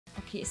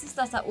Okay, ist es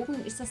das da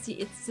oben? Ist das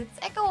die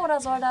Sitzecke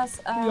oder soll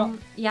das...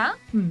 Ja?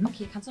 Mhm.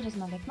 Okay, kannst du das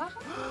mal wegmachen?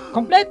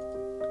 Komplett?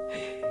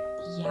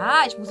 Ja,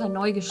 ich muss ja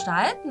neu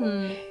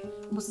gestalten.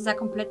 Ich muss es ja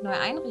komplett neu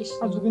einrichten.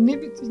 Also René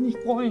wird sich nicht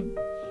freuen.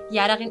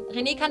 Ja,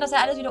 René kann das ja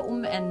alles wieder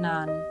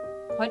umändern.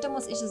 Heute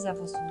muss ich es ja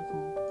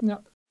versuchen.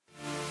 Ja.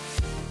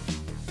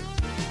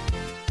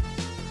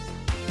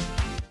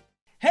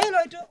 Hey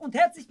Leute und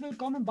herzlich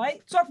willkommen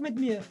bei Zock mit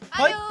mir.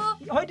 Hallo.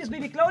 Heute ist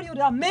Baby Claudio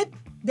da mit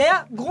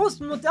der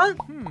Großmutter.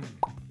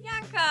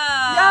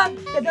 Bianca!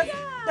 Ja,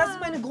 das ist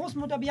meine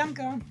Großmutter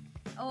Bianca.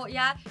 Oh,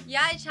 ja,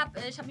 ich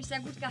hab mich sehr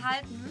gut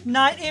gehalten.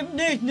 Nein, eben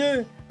nicht,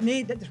 nö.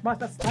 Nee, das ist Spaß,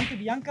 das ist Tante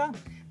Bianca.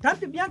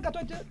 Tante Bianca hat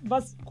heute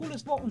was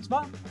Cooles vor und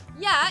zwar...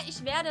 Ja,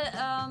 ich werde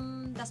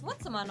das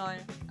Wohnzimmer neu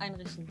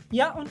einrichten.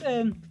 Ja, und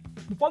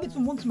bevor wir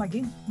zum Wohnzimmer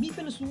gehen, wie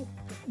findest du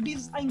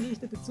dieses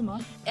eingerichtete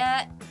Zimmer?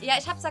 Ja,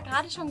 ich habe es ja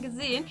gerade schon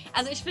gesehen.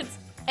 Also ich finde es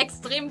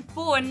extrem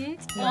bunt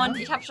und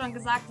ich habe schon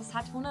gesagt, das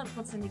hat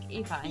 100%ig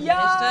Eva eingerichtet.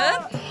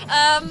 Ja!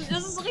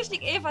 Das ist so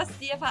richtig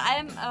Eva-Stil. Vor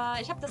allem,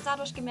 ich habe das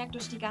dadurch gemerkt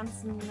durch die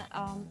ganzen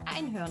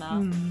Einhörner.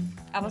 Mhm.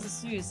 Aber es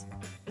ist süß.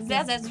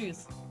 Sehr, sehr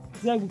süß.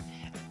 Sehr gut.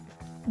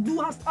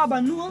 Du hast aber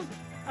nur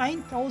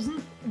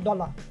 $1000.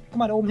 Guck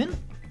mal da oben hin.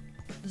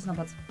 Das ist noch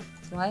was.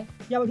 2.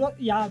 Ja,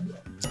 aber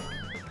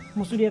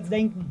musst du dir jetzt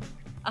denken.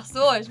 Ach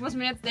so, ich muss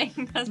mir jetzt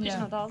denken, dass ich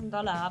nur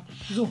 $1000 habe.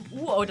 So.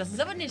 Oh, das ist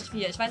aber nicht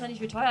viel. Ich weiß ja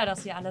nicht, wie teuer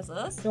das hier alles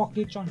ist. Doch,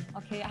 geht schon.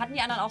 Okay, hatten die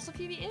anderen auch so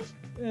viel wie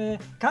ich?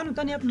 Kan und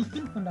Tanja hat nur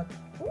 500.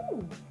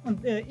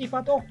 Und Eva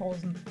hat auch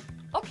 1000.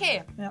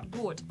 Okay, Ja.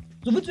 gut.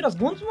 So, willst du das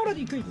Wohnzimmer oder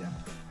die Küche?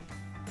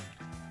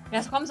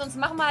 Ja, komm, sonst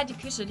machen wir halt die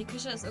Küche. Die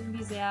Küche ist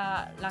irgendwie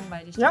sehr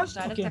langweilig Ja?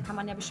 gestaltet. Okay. Da kann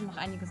man ja bestimmt noch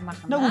einiges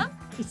machen, Na ne? gut,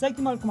 ich zeig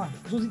dir mal, guck mal,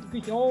 so sieht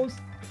die Küche aus.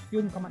 Hier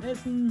oben kann man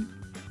essen.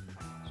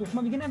 So, guck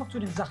mal, wir gehen einfach zu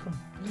den Sachen.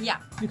 Ja.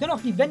 Wir können auch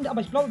die Wände,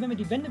 aber ich glaube, wenn wir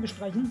die Wände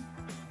bestreichen,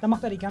 dann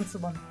macht er die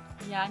ganze Wand.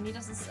 Ja, nee,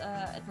 das ist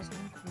etwas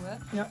uncool.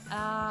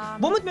 Ja.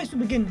 Womit möchtest du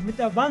beginnen? Mit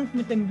der Wand,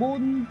 mit dem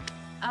Boden?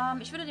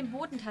 Ich würde den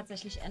Boden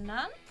tatsächlich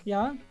ändern.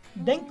 Ja.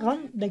 Denk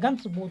dran, der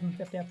ganze Boden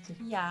verfärbt sich.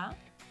 Ja.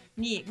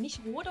 Nee, nicht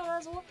rot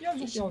oder so. Ja,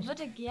 sieht ich aus.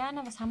 würde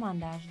gerne, was haben wir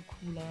denn da so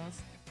Cooles?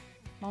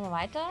 Machen wir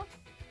weiter.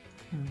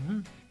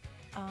 Mhm.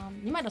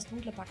 Nimm mal das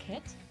dunkle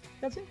Parkett.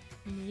 Das hier?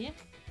 Nee.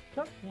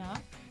 Klar. Ja.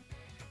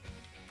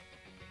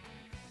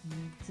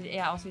 Sieht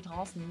eher aus wie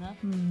draußen, ne?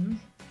 Mhm.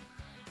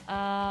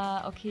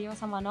 Okay,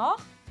 was haben wir noch?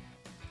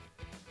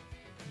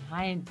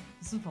 Nein,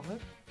 bist du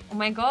verrückt? Oh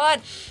mein Gott!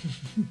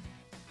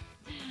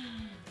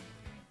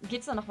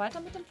 Geht's da noch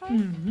weiter mit dem Fall?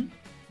 Mhm.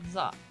 So.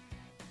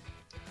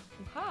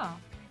 Oha.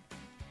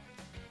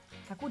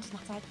 Na gut, das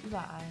macht halt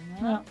überall, ne?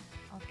 Ja.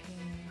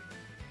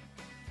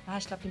 Okay.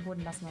 Ich glaube, den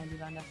Boden lassen wir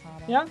lieber in der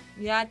Farbe. Ja?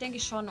 Ja, denke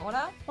ich schon,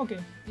 oder? Okay.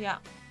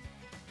 Ja.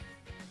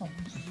 Oh.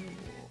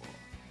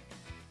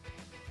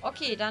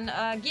 Okay, dann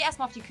geh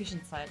erstmal auf die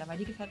Küchenzeit, aber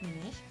die gefällt mir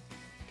nicht.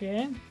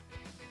 Okay.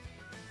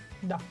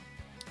 Da.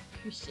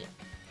 Küche.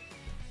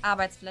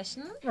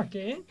 Arbeitsflächen.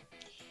 Okay.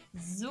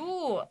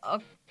 So, Oh,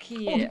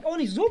 okay. gibt auch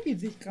nicht so viel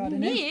Sicht gerade,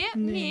 ne?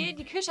 Nee,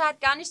 die Küche hat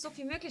gar nicht so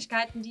viele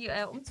Möglichkeiten, die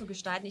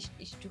umzugestalten.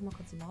 Ich drücke mal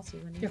kurz die Maus hier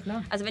übernehmen. Ja,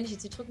 klar. Also wenn ich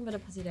jetzt hier drücken würde,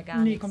 passiert ja gar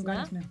Nee, nichts. kommt gar ne?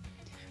 nichts mehr.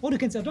 Oh, du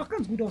kennst ja doch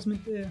ganz gut aus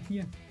mit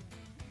hier.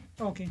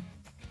 Oh, okay.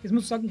 Jetzt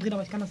musst du sagen, drehen,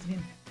 aber ich kann das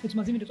drehen. Willst du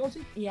mal sehen, wie das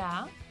aussieht?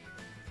 Ja.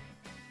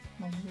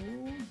 Mal so.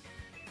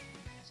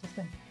 Was ist das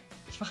denn?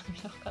 Ich frage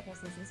mich auch gerade,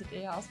 was das ist. Das sieht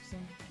eher aus wie so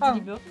Ah.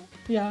 die Würfel.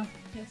 Ja.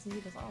 Ja, so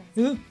sieht das aus.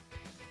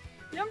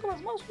 Bianca,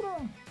 was machst du da?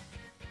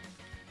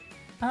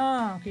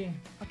 Ah, okay.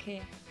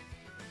 Okay.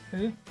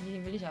 Hä? Nee,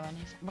 den will ich aber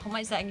nicht. Warum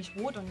ist er eigentlich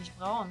rot und nicht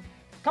braun?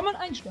 Kann man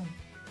einstellen.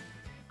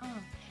 Ah.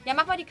 Ja,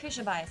 mach mal die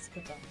Küche weiß,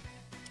 bitte.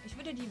 Ich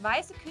würde die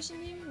weiße Küche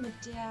nehmen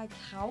mit der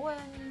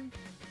grauen...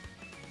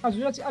 Also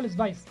du hast hier alles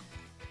weiß.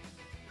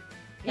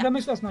 Ja. Oder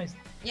möchtest du das weiß?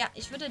 Ja,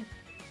 ich würde...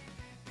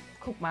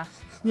 Guck mal.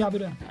 Ja,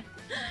 bitte.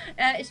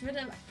 Ich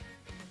würde...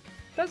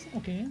 Das?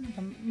 Okay,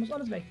 dann muss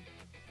alles weg.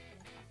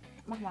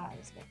 Mach mal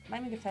alles weg.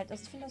 Weil mir gefällt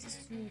das. Ich finde, das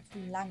ist zu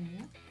lang.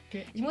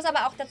 Okay. Ich muss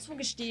aber auch dazu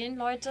gestehen,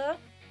 Leute,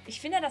 ich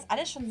finde das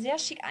alles schon sehr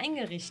schick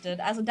eingerichtet.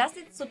 Also das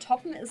jetzt zu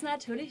toppen ist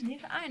natürlich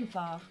nicht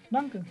einfach.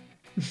 Danke.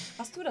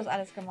 Hast du das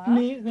alles gemacht?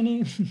 Nee,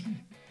 René.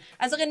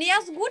 Also René,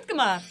 hast du gut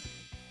gemacht.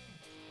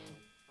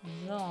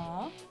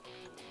 So.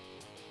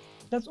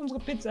 Das ist unsere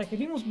Pizzaecke,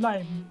 die muss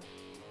bleiben.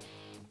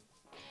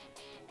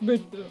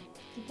 Bitte.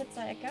 Die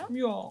Pizzaecke?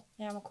 Ja.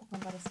 Ja, mal gucken,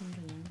 ob wir das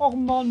hinkriegen. Och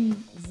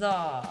Mann. So.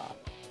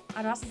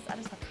 Ah, du hast jetzt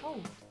alles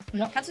verkauft.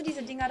 Ja. Kannst du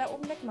diese Dinger da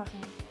oben wegmachen?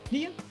 Die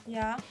hier?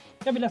 Ja.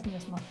 Ja, wir lassen die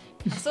erstmal.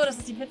 Ach so, das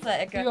ist die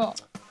Pizzaecke. Ja.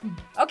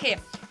 Okay,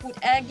 gut.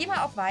 Geh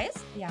mal auf weiß.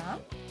 Ja.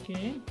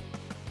 Okay.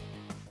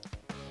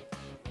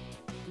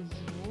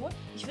 So.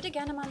 Ich würde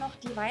gerne mal noch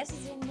die weiße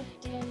sehen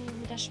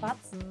mit der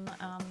schwarzen.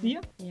 Hier?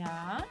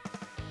 Ja.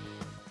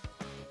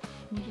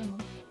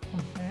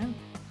 Okay.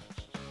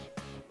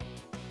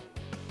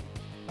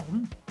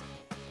 Warum?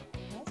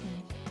 Ich weiß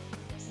nicht.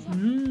 Das ist so.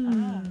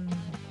 Mmh.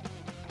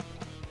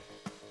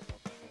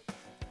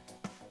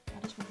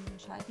 Warte, ich muss mich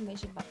entscheiden,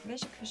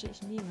 welche Küche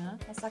ich nehme.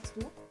 Was sagst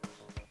du?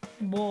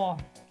 Boah.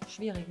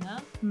 Schwierig, ne?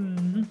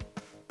 Mhm.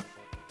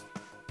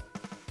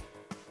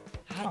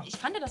 Ja, ich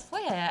fand das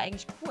vorher ja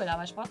eigentlich cool,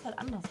 aber ich brauche es halt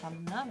anders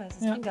haben, ne? Weil es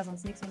bringt ja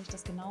sonst nichts, wenn ich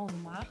das genauso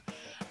mache.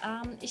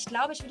 Ich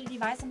glaube, ich würde die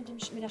weiße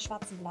mit der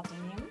schwarzen Platte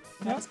nehmen.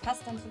 Ja. Das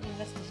passt dann zu dem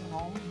restlichen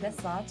Raum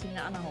besser, zu den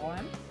anderen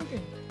Räumen.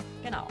 Okay.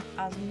 Genau,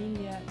 also nehmen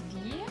wir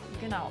die.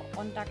 Genau,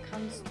 und da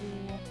kannst du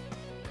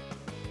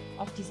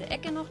auch diese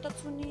Ecke noch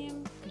dazu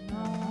nehmen.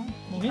 Genau.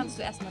 Die kannst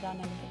du erstmal da in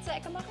deine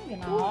Pizza-Ecke machen.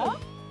 Genau. Cool.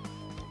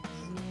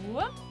 So.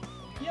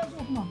 Ja, so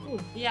gemacht. Cool.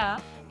 Ja.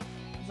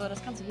 So,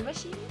 das kannst du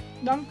rüberschieben.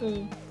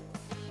 Danke.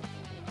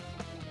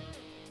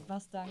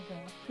 Was, danke?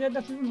 Ja,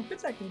 dass wir unsere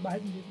Pizza-Ecke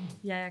behalten dürfen.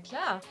 Ja,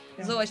 klar.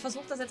 Ja. So, ich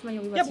versuche das jetzt mal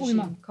hier rüber zu schieben.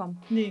 Mal. Komm.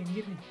 Nee,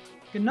 geht nicht.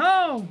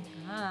 Genau.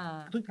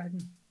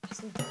 Drückhalten. Ach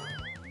so.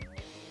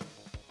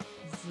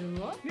 So.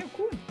 Ja,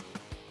 cool.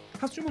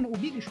 Hast du schon mal eine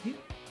OB gespielt?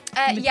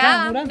 Mit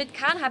Kahn, mit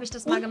Kahn habe ich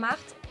das mal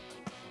gemacht.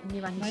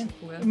 Nee, war nicht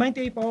so cool. Meinte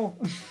ich auch.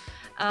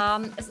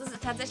 Es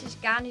ist tatsächlich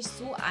gar nicht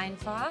so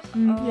einfach,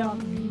 ja,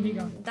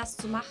 mega. das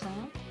zu machen.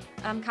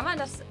 Kann man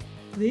das...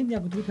 Drehen, ja,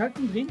 gedrückt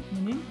halten, drehen,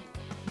 nehmen.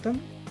 Und dann,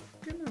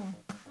 genau.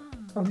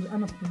 Also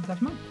anders drehen,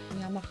 sag mal.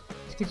 Ja, mach.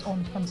 Ich krieg's auch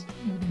nicht ganz. Okay.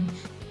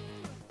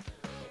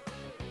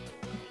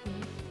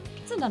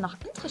 Gibt es denn da noch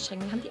andere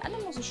Schränke? Haben die alle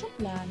nur so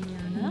Schubladen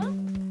hier, ne?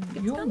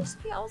 Gibt's gar nicht so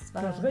viel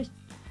Auswahl. Du hast recht.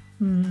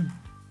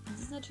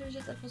 Das ist natürlich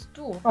jetzt etwas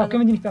doof. Oh,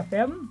 können wir die nicht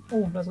verfärben?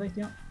 Oh, du hast recht,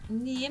 ja.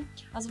 Nee,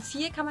 also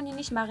 4 kann man hier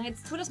nicht machen.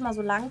 Jetzt tu das mal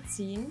so lang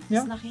ziehen.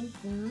 Ja. Bis nach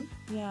hinten.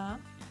 Ja.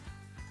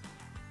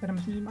 Ja, dann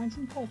müssen wir den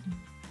einzeln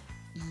kaufen.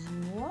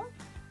 So.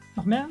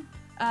 Noch mehr?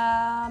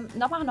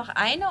 Noch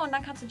eine und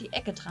dann kannst du die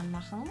Ecke dran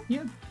machen.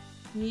 Hier?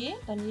 Nee,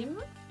 daneben.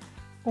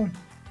 Oh.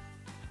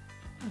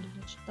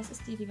 Das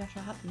ist die wir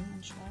schon hatten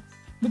in schwarz.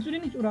 Willst du die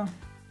nicht, oder?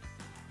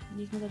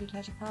 Nee, es muss ja die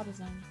gleiche Farbe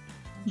sein.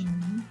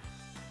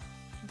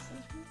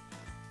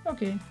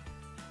 Okay.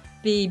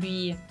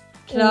 Baby.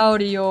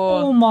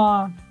 Claudio.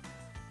 Oma.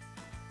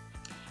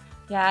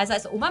 Ja, also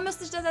als Oma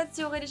müsste ich das jetzt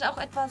theoretisch auch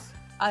etwas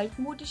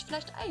altmodisch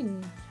vielleicht ein.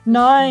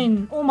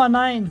 Nein, Oma,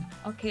 nein.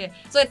 Okay.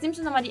 So, jetzt nimmst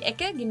du nochmal die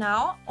Ecke,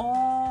 genau.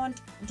 Und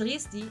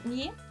drehst die.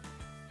 Nee.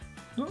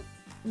 So?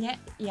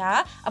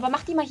 Ja, aber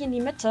mach die mal hier in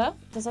die Mitte.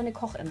 Das soll eine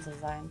Kochinsel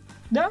sein.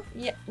 Ja?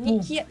 Ja, nee,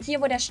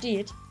 hier, wo der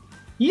steht.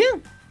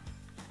 Hier?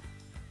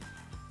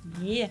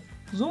 Nee.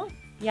 So?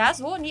 Ja,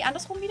 so. Nee,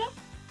 andersrum wieder.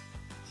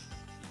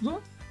 So?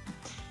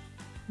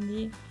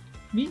 Nee.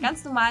 Wie?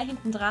 Ganz normal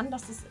hinten dran,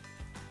 dass das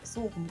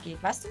so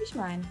rumgeht. Weißt du, wie ich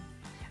meine?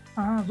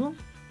 Ah, so?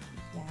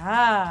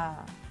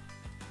 Ja.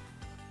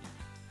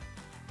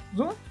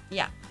 So?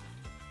 Ja.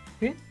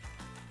 Okay.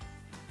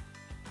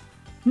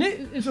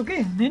 Nee, ist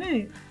okay.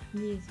 Nee.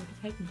 Nee, so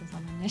gefällt mir das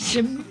aber nicht.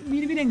 Ja,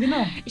 wie denn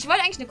genau? Ich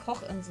wollte eigentlich eine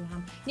Kochinsel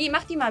haben. Nee,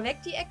 mach die mal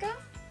weg, die Ecke.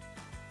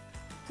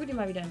 Tu die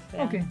mal wieder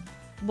entfernen. Okay.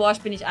 Boah,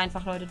 ich bin nicht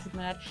einfach, Leute, tut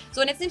mir leid. So,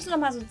 und jetzt nimmst du noch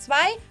mal so 2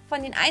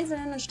 von den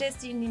einzelnen und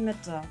stellst die in die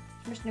Mitte.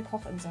 Ich möchte eine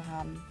Kochinsel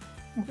haben.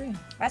 Okay.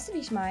 Weißt du, wie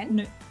ich meine?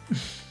 Nee.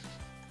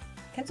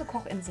 Kennst du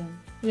Kochinseln?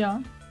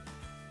 Ja.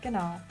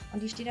 Genau.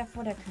 Und die steht ja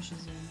vor der Küche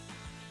so.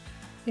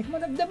 Ja, guck mal,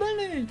 der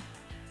will nicht.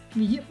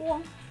 Wie hier vor.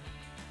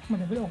 Guck mal,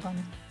 der will auch gar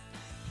nicht.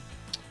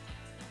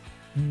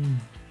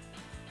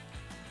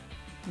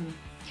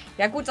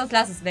 Ja gut, sonst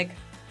lass es weg.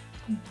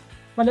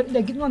 Weil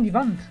der geht nur an die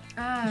Wand.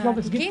 Ah, ich glaub,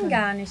 es die geht gehen nicht.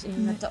 gar nicht in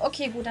die Mitte.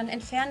 Okay, gut, dann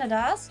entferne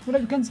das. Oder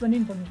du kannst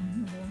daneben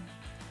versuchen.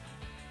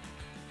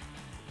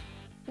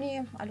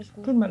 Nee, alles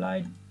gut. Tut mir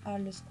leid.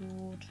 Alles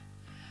gut.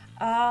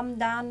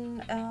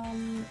 Dann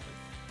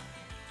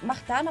mach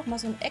da noch mal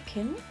so ein Eck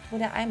hin, wo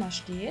der Eimer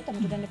steht,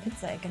 damit du deine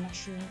Pizzaecke noch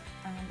schön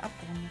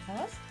abgerundet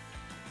hast.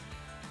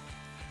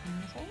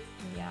 So,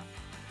 ja.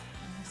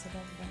 Dann hast du da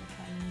wieder eine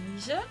kleine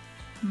Nische.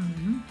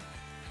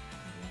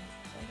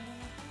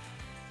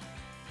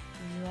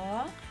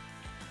 So.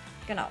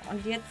 Genau,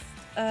 und jetzt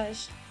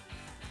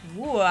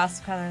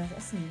hast du gerade das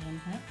Essen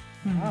drin, hä?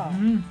 Wow.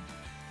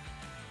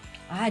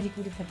 Ah, die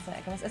gute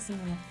Pizzaecke. Was essen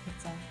wir noch für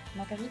Pizza?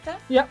 Margarita?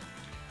 Ja.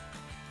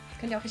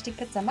 Könnt ihr auch richtig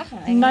Pizza machen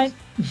eigentlich? Nein.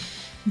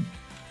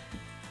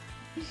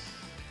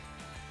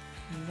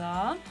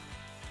 So.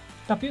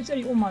 Dafür ist ja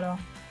die Oma da.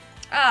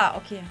 Ah,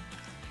 okay.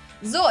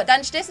 So,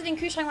 dann stellst du den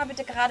Kühlschrank mal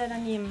bitte gerade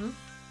daneben.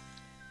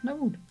 Na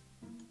gut.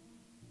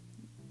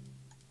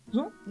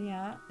 So?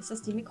 Ja. Ist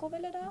das die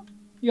Mikrowelle da?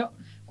 Ja.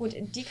 Gut,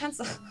 die kannst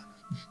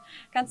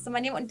du mal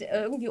nehmen und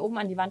irgendwie oben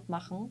an die Wand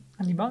machen.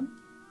 An die Wand?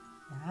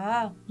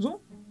 Ja.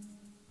 So?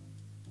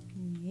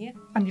 Nee.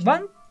 An die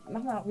Wand?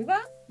 Mach mal rüber.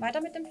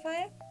 Weiter mit dem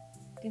Pfeil.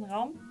 Den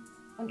Raum.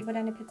 Und über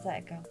deine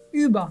Pizzaecke.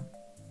 Über.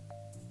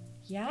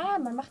 Ja,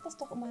 man macht das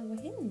doch immer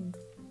so hin.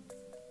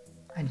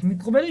 Eine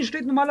Mikrowelle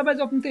steht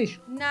normalerweise auf dem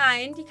Tisch.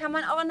 Nein, die kann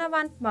man auch an der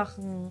Wand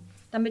machen.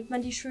 Damit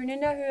man die schön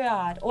in der Höhe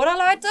hat. Oder,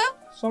 Leute?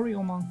 Sorry,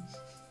 Oma.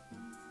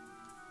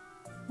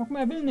 Guck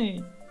mal, er will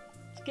nicht.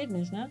 Das geht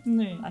nicht, ne?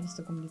 Nee. Alles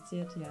so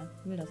kompliziert hier.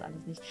 Ich will das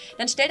alles nicht.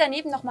 Dann stell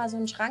daneben nochmal so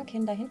einen Schrank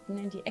hin, da hinten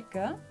in die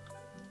Ecke.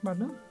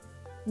 Warte.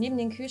 Neben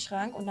den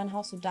Kühlschrank und dann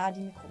haust du da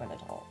die Mikrowelle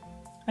drauf.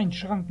 Ein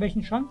Schrank.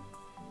 Welchen Schrank?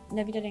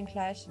 Na, wieder den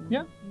gleichen.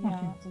 Ja? Ja,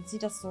 Okay. sonst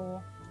sieht das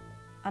so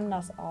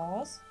anders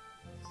aus.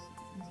 Das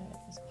muss ja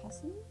etwas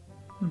passen.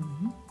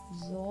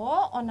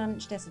 So, und dann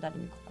stellst du da die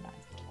Mikrowelle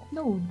einfach drauf.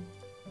 Na gut.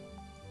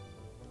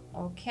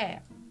 Okay.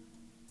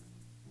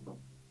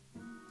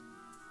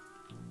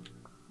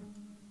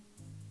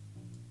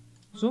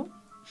 So.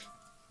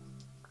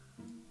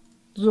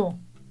 So.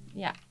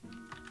 Ja.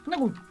 Na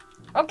gut.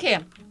 Okay.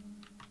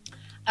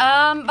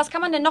 Was kann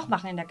man denn noch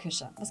machen in der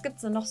Küche? Was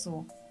gibt's denn noch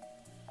so?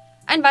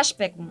 Ein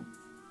Waschbecken.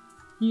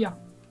 Ja.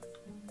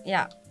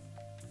 Ja.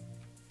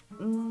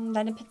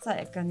 Deine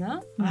Pizzaecke,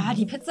 ne? Ah,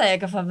 die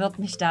Pizzaecke verwirrt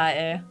mich da,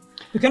 ey.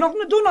 Wir können auch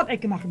eine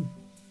Donut-Ecke machen.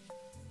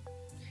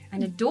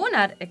 Eine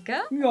Donut-Ecke?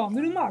 Ja,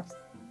 wie du magst.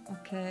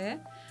 Okay.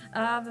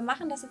 Wir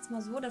machen das jetzt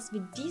mal so, dass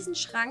wir diesen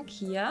Schrank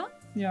hier,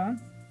 Ja.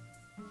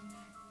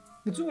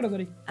 Willst du oder soll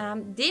ich?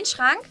 den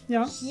Schrank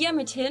Ja. hier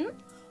mit hin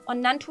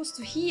und dann tust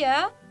du hier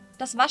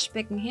das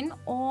Waschbecken hin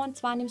und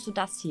zwar nimmst du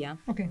das hier.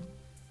 Okay.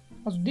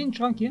 Also den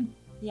Schrank hier.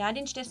 Ja,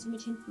 den stellst du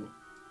mit hinten.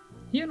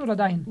 Hierhin oder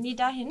dahin? Nee,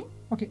 dahin.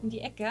 Okay. In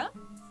die Ecke.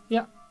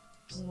 Ja.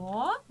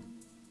 So.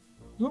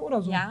 So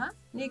oder so? Ja.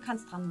 Nee,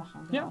 kannst dran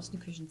machen. Genau, Ja. aus der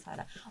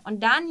Küchenzeile.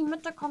 Und da in die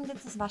Mitte kommt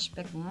jetzt das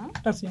Waschbecken.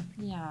 Das hier.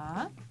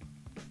 Ja.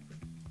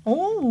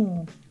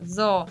 Oh.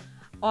 So.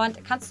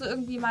 Und kannst du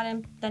irgendwie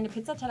mal deine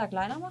Pizzateller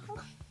kleiner machen?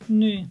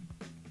 Nee.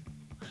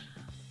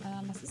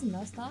 Was ist denn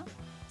das da?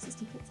 Ist das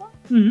die Pizza?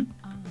 Mhm.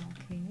 Ah,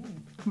 okay.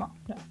 Guck mal.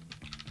 Ja.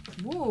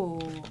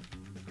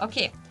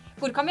 Okay.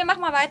 Gut, komm, wir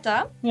machen mal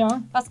weiter.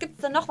 Ja. Was gibt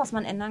es denn noch, was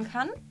man ändern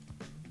kann?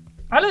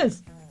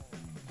 Alles.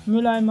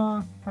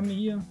 Mülleimer haben wir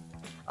hier.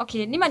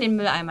 Okay, nimm mal den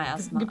Mülleimer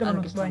erstmal. Gibt aber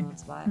nur gibt's zwei. nur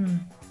zwei.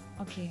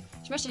 Okay.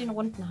 Ich möchte den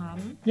runden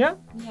haben. Ja?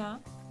 Ja.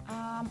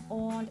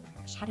 Und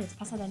schade, jetzt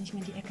passt er da nicht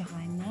mehr in die Ecke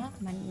rein, ne?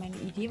 Meine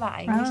Idee war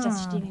eigentlich,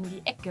 dass ich den in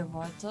die Ecke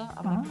wollte,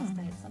 aber der passt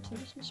da jetzt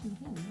natürlich nicht mehr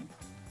hin.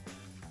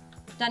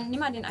 Dann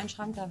nimm mal den einen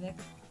Schrank da weg.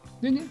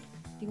 Nee.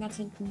 Den ganz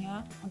hinten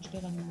her und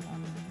stell dann den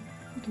Mülleimer hin.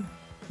 Okay.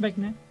 Weg,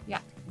 ne? Ja,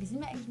 wie sind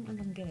wir eigentlich mit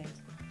unserem Geld?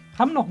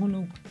 Haben noch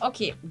genug.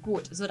 Okay,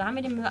 gut. So, da haben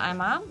wir den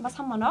Mülleimer. Was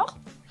haben wir noch?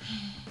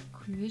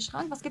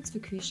 Kühlschrank. Was gibt's für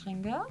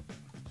Kühlschränke?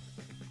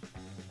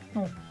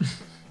 Oh.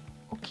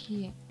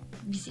 Okay.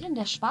 Wie sieht denn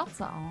der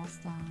schwarze aus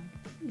da?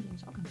 Den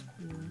ist auch ganz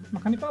cool.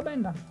 Man kann die Farbe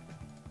ändern.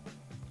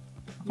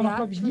 Man kann Ja, auch,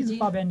 glaube ich, diese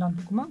Farbe ändern.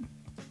 Guck mal.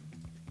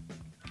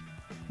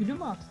 Wie du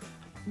magst.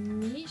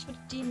 Nee, ich würde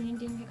den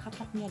wir gerade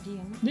hatten, ja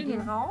den. Den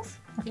Den raus.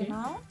 Okay.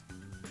 Genau.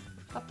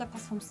 Ich glaube, der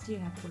passt vom Stil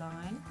her cooler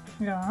rein.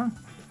 Ja.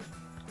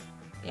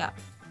 Ja.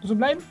 So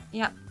bleiben?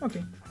 Ja.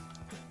 Okay.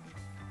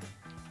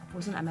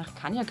 Obwohl so ein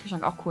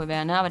Amerikaner-Kühlschrank auch cool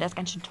wäre, ne? Aber der ist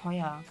ganz schön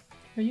teuer.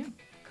 Ja, hier.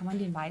 Kann man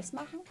den weiß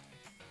machen?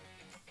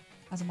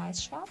 Also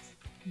weiß-schwarz?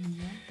 Nee,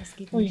 das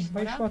geht Ui, nicht,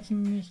 bei oder?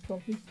 schwarzen nicht,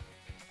 glaube ich.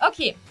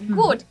 Okay,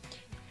 gut.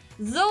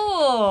 So.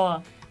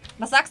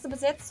 Was sagst du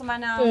bis jetzt zu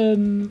meiner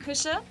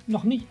Küche?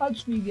 Noch nicht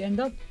allzu viel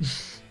geändert.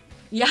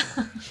 Ja.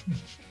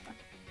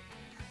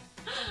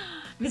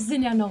 Wir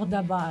sind ja noch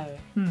dabei.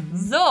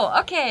 So,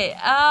 okay.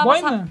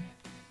 Bäume.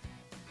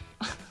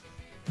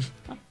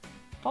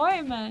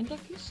 Bäume in der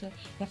Küche.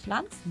 Ja,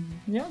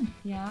 Pflanzen. Ja.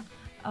 Ja.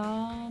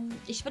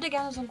 Ich würde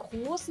gerne so einen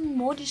großen,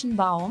 modischen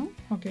Baum.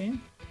 Okay.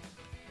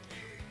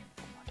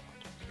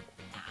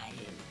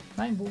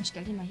 Nein, wo? Ich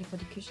stell den mal hier vor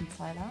die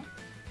Küchenzeile.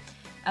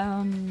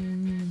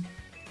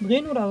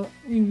 Drehen oder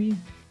irgendwie?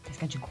 Der ist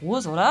ganz schön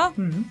groß, oder?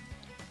 Mhm.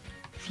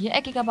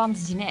 Viereckiger Baum, die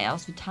sehen ja eher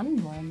aus wie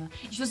Tannenbäume.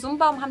 Ich will so einen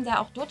Baum haben,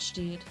 der auch dort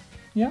steht.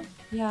 Ja?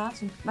 Ja,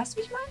 so, weißt du,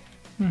 wie ich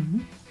meine?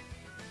 Mhm.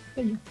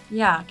 Ja, hier.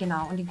 Ja,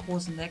 genau. Und den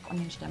großen weg und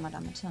den stellen wir da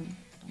mit hin.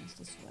 Dann ist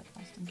das so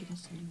etwas. Dann geht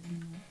das so in die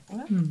Runde,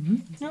 oder?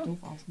 Mhm. Das sieht Ja.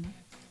 doof aus, ne?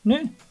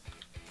 Nee.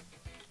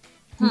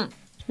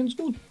 Ich finde es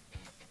gut.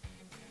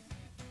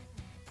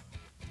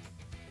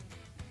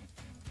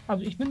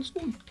 Also ich finde es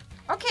gut.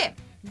 Okay,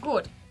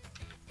 gut.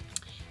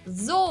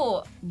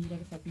 So. Nee, der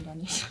gefällt mir da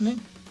nicht. Nee.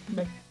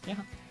 Weg. Ja.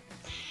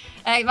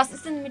 Was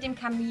ist denn mit dem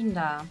Kamin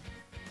da?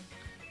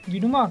 Wie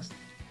du magst.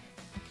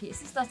 Okay,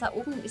 ist es das da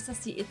oben? Ist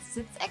das die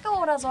Sitzecke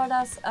oder soll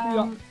das...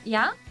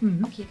 Ja?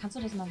 Mhm. Okay, kannst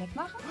du das mal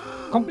wegmachen?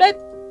 Komplett.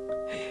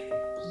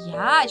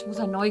 Ja, ich muss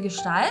ja neu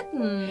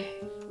gestalten.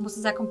 Ich muss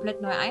es ja komplett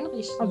neu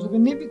einrichten. Also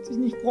René wird sich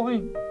nicht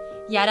freuen.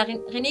 Ja, der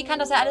René kann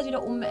das ja alles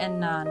wieder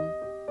umändern.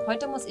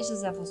 Heute muss ich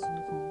es ja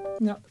versuchen.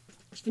 Ja.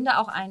 Ich finde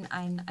auch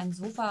ein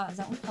Sofa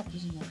sehr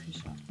unpraktisch in der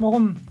Küche.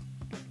 Warum?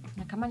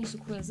 Da kann man nicht so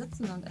cool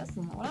sitzen und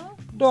essen, oder?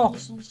 Doch.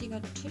 Ist das nicht so ein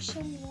richtiger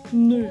Tischchen?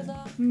 Nö.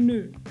 Oder?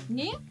 Nö.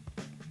 Nee?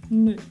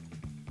 Nö.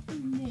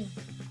 Nee.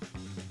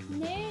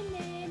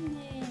 Nee.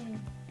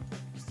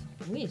 Bist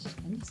du ruhig? Ich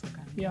kenne dich so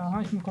gar nicht.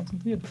 Ja, ich bin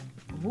konzentriert.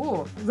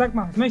 Oh. Sag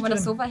mal, was Guck möchtest mal, du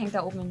das denn? Sofa hängt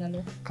da oben in der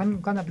Luft.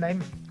 Kann da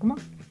bleiben. Guck mal.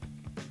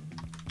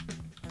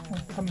 Oh,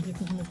 kann mich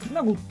jetzt nicht mehr.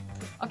 Na gut.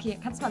 Okay,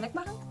 kannst du mal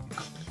wegmachen?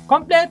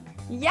 Komplett.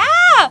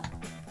 Ja!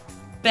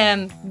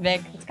 Bäm,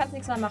 weg. Jetzt kannst du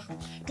nichts mehr machen.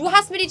 Du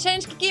hast mir die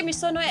Challenge gegeben, ich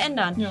soll neu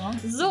ändern. Ja.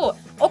 So,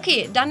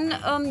 okay, dann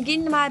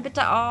gehen wir mal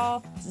bitte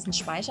auf... Was ist eine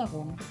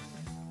Speicherung?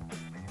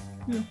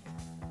 Ja.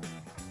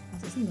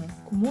 Was ist denn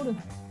das? Kommode.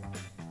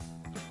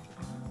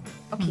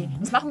 Okay,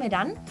 was machen wir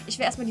dann? Ich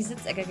will erstmal die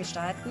Sitzecke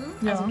gestalten.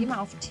 Ja. Also geh mal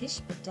auf den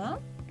Tisch,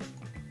 bitte.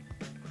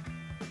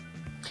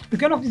 Wir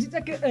können auch die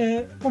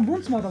Sitzecke vom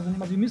Wohnzimmer oder so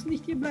nehmen. Also wir müssen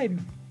nicht hier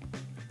bleiben.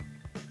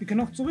 Wir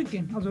können auch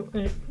zurückgehen. Also,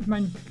 ich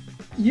meine,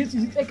 hier ist die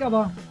Sitzecke,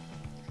 aber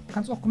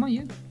kannst du auch, guck mal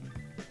hier.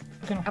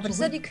 Wir können auch Aber das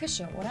ist ja zurück. die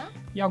Küche, oder?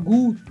 Ja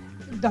gut,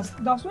 das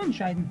darfst du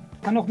entscheiden.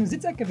 Kann auch eine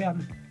Sitzecke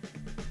werden.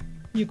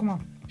 Hier, guck mal.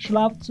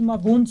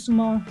 Schlafzimmer,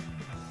 Wohnzimmer.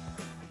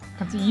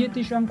 Kannst du hier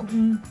Tisch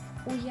angucken.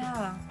 Oh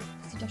ja,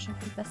 das sieht doch schon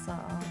viel besser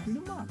aus. Wie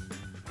du magst.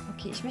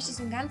 Okay, ich möchte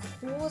so einen ganz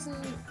großen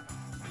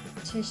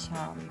Tisch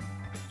haben.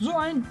 So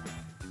ein.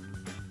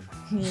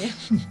 Nee,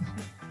 das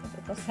ist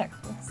etwas sehr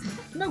groß.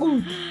 Na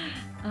gut.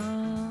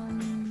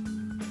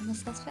 Was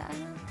ist das für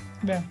einer?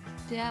 Wer?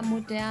 Der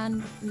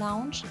modern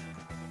Lounge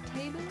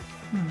Table.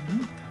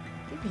 Mhm.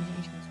 Den finde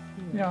ich ganz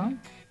cool. Ja.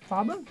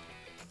 Farbe?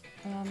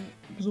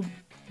 So.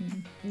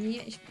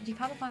 Nee, die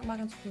Farbe war mal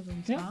ganz cool so.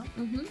 Und Ja? zwar.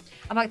 Mhm.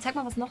 Aber zeig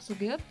mal, was noch so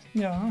gibt.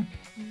 Ja.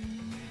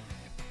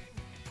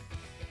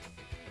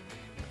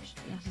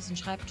 Ach, das ist ein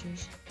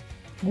Schreibtisch.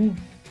 Gut.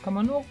 Kann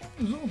man auch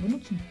so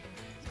benutzen.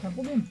 Ist kein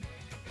Problem.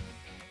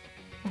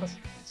 Aber es ist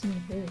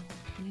ziemlich hoch.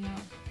 Ja.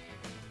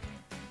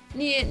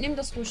 Nee, nimm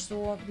das ruhig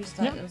so, wie es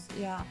da Ja? ist.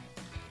 Ja.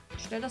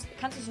 Stell das,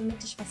 kannst du so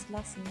mittig was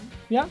lassen?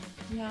 Ja?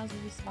 Ja, so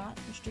wie es war.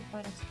 Ein Stück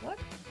weiter zurück.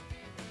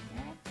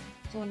 Ja.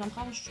 So, und dann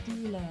brauche ich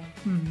Stühle.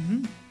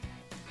 Mhm.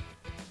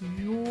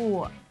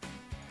 Jo.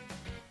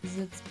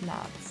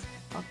 Sitzplatz.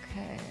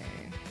 Okay.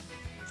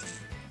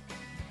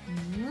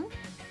 Mhm.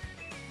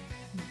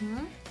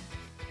 Mhm.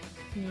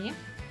 Nee.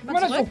 Aber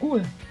das ist doch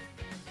cool.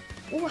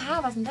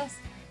 Oha, was ist denn das?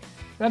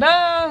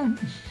 Tada!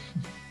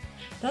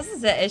 Das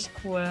ist ja echt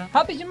cool.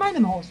 Hab ich in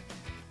meinem Haus.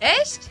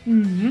 Echt?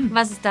 Mhm.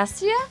 Was ist das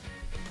hier?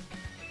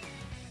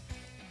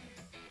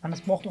 Das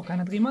braucht doch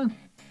keiner Drehmal.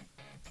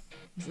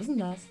 Was ist denn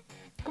das?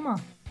 Guck mal.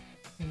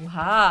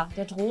 Oha,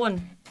 der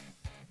Thron.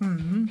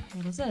 Mhm.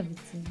 Ja, das ist ja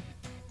witzig.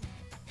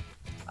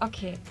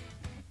 Okay.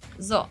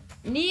 So.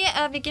 Nee,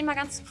 wir gehen mal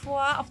ganz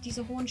vor auf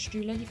diese hohen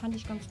Stühle. Die fand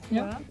ich ganz cool.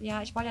 Ja?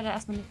 Ja, ich wollte ja da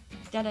erstmal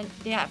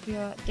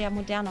der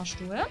moderner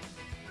Stuhl.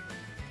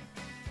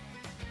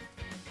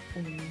 Oh,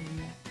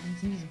 dann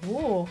sind die so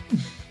hoch.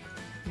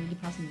 Nee, die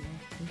passen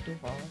nicht. Sieht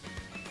doof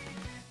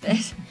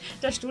aus.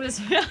 Der Stuhl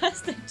ist höher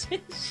als der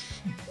Tisch.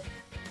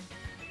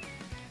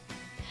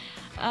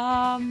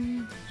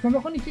 Ich kann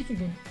auch in die Küche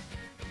gehen.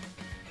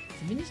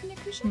 Sind wir nicht in der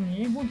Küche?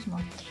 Nee,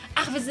 Wohnzimmer.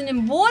 Ach, wir sind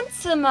im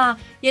Wohnzimmer.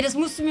 Ja, das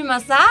musst du mir mal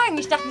sagen.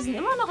 Ich dachte, wir sind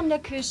immer noch in der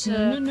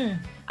Küche. Nee.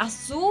 Ach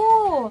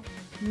so.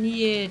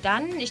 Nee,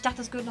 dann, ich dachte,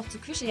 das gehört noch zur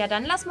Küche. Ja,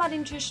 dann lass mal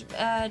den Tisch,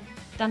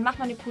 dann mach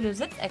mal eine coole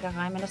Sitzecke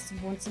rein, wenn das zum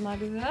Wohnzimmer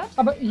gehört.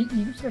 Aber hier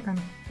gibt es ja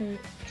keine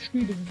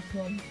Stühle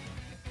sozusagen.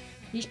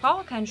 Nee, ich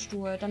brauche keinen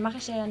Stuhl. Dann mache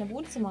ich ja eine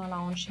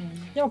Wohnzimmer-Lounge hin.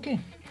 Ja, okay.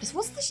 Das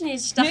wusste ich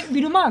nicht. Ich Nee, dachte, wie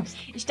du magst.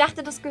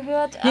 das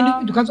gehört. Nee,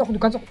 du kannst auch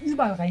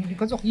überall rein. Du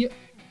kannst auch hier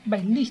bei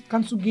Licht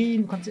kannst du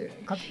gehen. Du kannst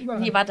überall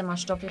Nee, rein. warte mal,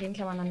 stopp, wir reden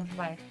gleich aneinander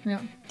vorbei. Ja.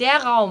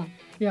 Der Raum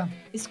Ja.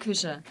 ist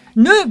Küche.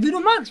 Nö, wie du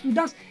magst. Du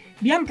darfst,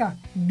 Bianca,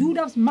 du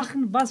darfst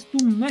machen, was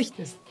du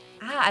möchtest.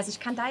 Ah, also ich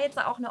kann da jetzt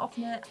auch eine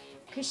offene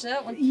Küche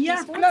und Ja,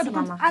 das klar, du Wohnzimmer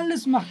kannst machen.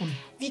 alles machen.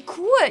 Wie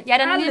cool. Ja,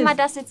 dann Alles. nehmen wir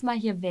das jetzt mal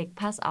hier weg.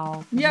 Pass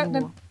auf. Ja, so,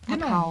 dann, genau.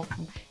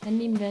 verkaufen. Dann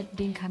nehmen wir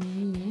den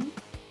Kamin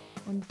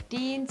und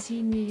den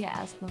ziehen wir hier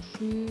erstmal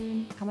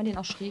schön. Kann man den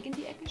auch schräg in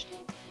die Ecke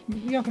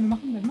stellen? Ja, können wir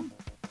machen. Gleich mal.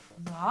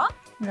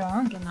 So,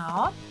 Ja.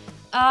 genau.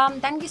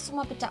 Dann gehst du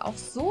mal bitte auf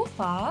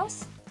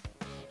Sofas.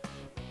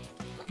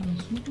 Kann man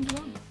das suchen,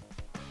 oder?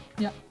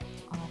 Ja.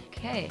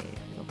 Okay.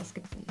 So, was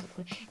gibt's denn so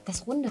cool?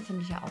 Das Runde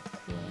finde ich ja auch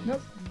cool. Ja. Ja,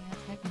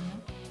 zeig mir.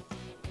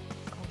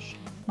 Oh, schön.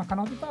 Man kann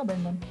auch die Farbe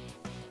ändern.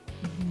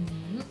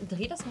 Mhm.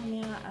 Dreh das mal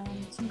mehr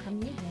zum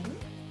Kamin hin.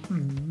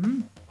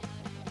 Mhm.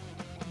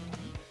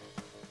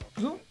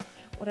 So,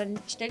 Oder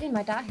stell den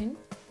mal dahin.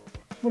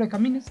 wo der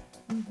Kamin ist.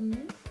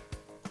 Mhm.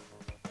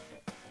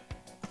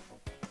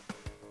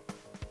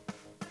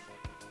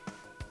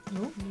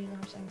 So. Nee, da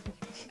hab ich eigentlich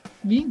nicht.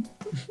 Wie?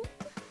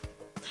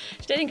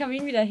 Stell den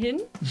Kamin wieder hin.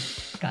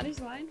 Gar nicht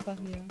so einfach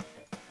hier.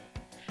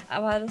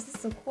 Aber das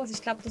ist so groß.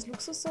 Ich glaube, das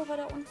Luxussofa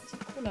da unten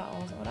sieht cooler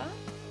aus, oder?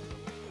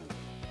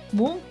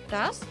 Wo?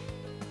 Das?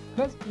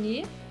 Was?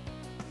 Nee.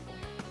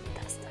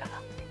 Das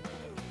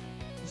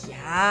da.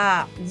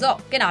 Ja.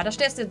 So, genau. Da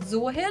stellst du jetzt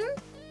so hin.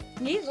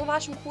 Nee, so war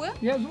schon cool.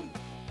 Ja, so.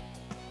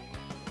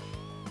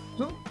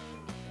 So.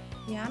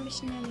 Ja, ein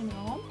bisschen mehr in den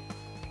Raum.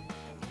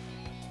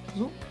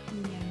 So.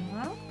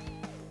 Ja.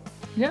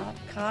 Ja.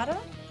 Gerade.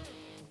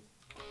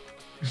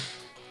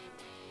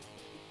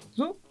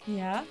 So.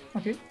 Ja.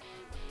 Okay.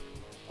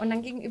 Und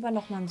dann gegenüber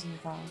nochmal ein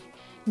Sofa.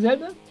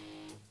 Selbe?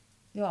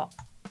 Ja.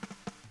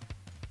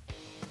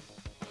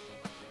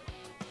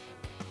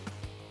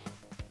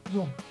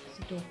 So.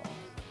 Sieht doof aus.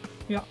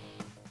 Ja.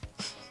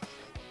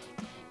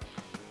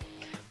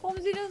 Warum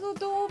sieht er so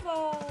doof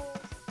aus?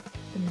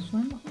 Kann ich so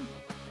machen?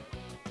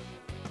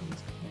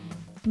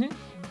 Ne?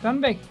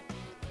 Dann weg.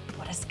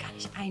 Boah, das ist gar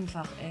nicht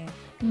einfach, ey.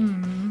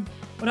 Mhm.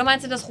 Oder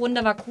meinst du, das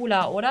Runde war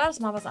cooler, oder? Das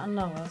ist mal was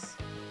anderes.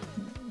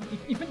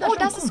 Ich finde das Oh, schon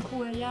das cool. ist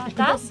cool, ja. Ich find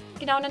Das?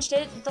 Genau, und dann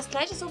stell das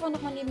gleiche Sofa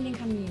nochmal neben den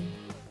Kamin.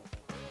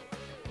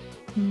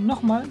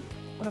 Nochmal.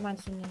 Oder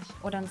meinst du nicht?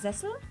 Oder ein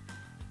Sessel?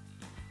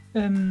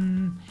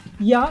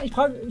 Ja, ich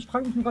frage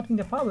mich nur gerade wegen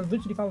der Farbe.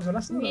 Willst du die Farbe so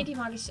lassen? Nee, oder? die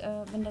mag ich,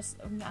 wenn das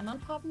irgendwie anderen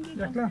Farben geht.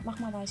 Ja, dann klar. mach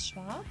mal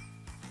weiß-schwarz.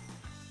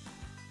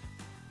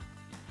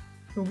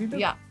 So geht es?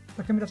 Ja.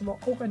 Da können wir das aber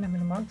auch ändern, wenn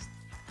du magst.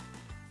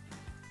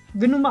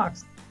 Wenn du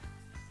magst.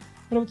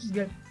 Oder willst du das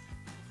Geld?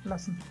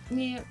 lassen?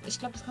 Nee, ich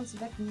glaube, das kannst du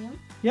wegnehmen.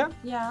 Ja?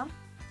 Ja.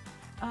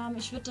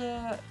 Ich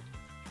würde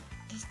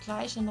das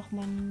gleiche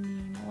nochmal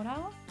nehmen,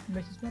 oder?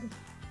 Welches war das?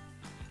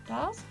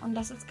 Das. Und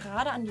das jetzt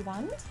gerade an die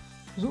Wand.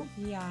 So?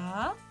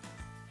 Ja.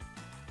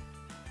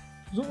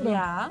 So oder?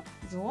 Ja.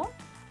 So.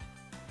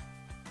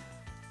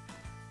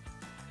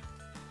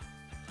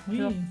 Ui.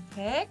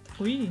 Perfekt.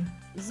 Ui.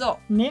 So.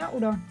 Näher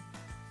oder?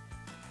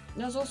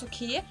 Ja, so ist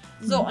okay.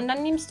 So, und dann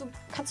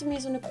kannst du mir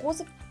so eine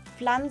große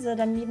Pflanze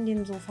dann neben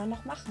dem Sofa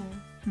noch machen.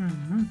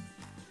 Mhm.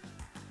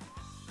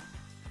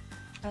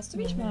 Weißt du,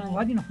 wie ich Wo meine?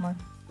 war die nochmal?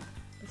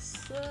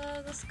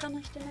 Das kann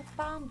ich dir nicht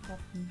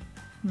beantworten.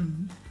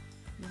 Mhm.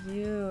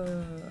 So.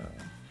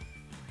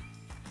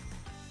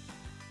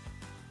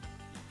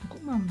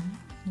 Guck mal,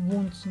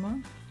 Wohnzimmer.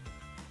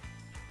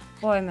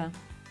 Bäume.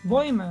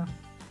 Bäume.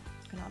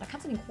 Genau, da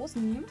kannst du den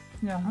großen nehmen.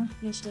 Ja.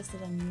 Den stellst du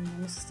dann nehmen.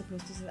 Dann müsstest du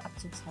bloß diese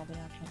Abzugshaube da,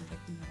 glaube ich,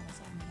 wegnehmen oder was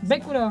auch immer.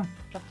 Weg oder?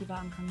 Ich glaube, die war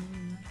am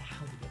Kamin. Ne? Ja,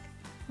 hau die weg.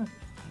 Okay.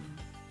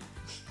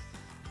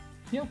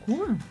 Ja,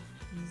 cool.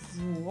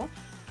 So.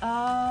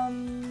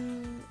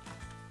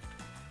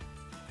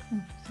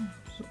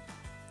 So.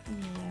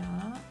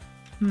 Ja.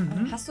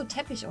 Mhm. Hast du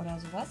Teppich oder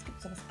sowas?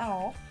 Gibt's sowas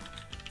auch?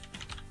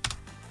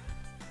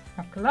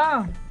 Ja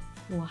klar.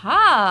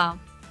 Oha!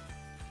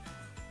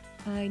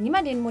 Nimm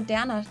mal den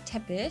modernen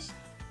Teppich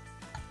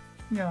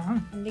Ja.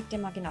 und leg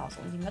den mal genau so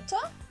in die Mitte.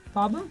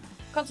 Farbe?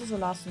 Kannst du so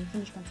lassen,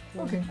 finde ich ganz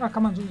cool. Okay. Ah,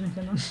 kann man so sehen.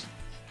 Dann.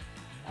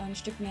 Ein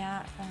Stück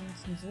mehr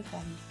zum Sofa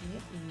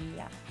hingeht.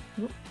 Ja.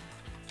 So.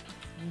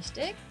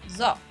 Richtig.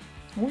 So.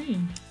 Ui.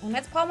 Und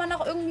jetzt brauchen wir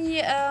noch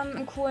irgendwie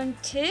einen coolen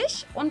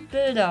Tisch und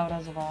Bilder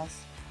oder sowas.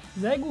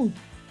 Sehr gut.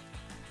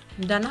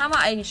 Und dann haben wir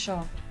eigentlich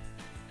schon.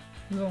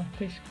 So,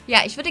 Tisch. Ja,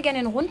 ich würde gerne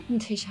einen runden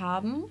Tisch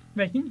haben.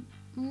 Welchen?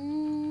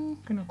 Hm.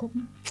 Können wir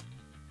gucken.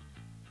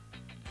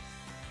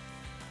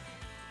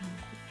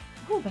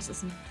 Was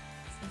ist denn?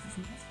 Was ist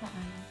denn das für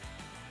einer?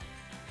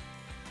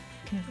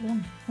 Kniff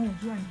oben. Oh,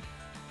 so ein.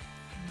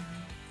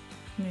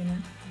 Nee, ne.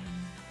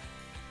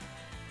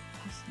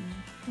 Passt nicht.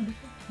 Oh, das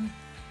ist nicht.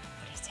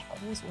 Oh, der ist ja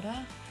groß, oder?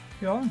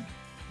 Ja.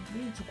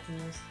 Viel zu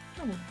groß.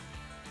 Na gut.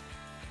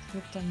 Das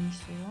wirkt dann nicht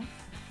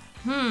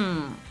so.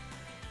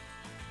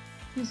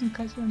 Hier ist ein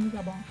Kreisförmig,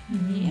 aber.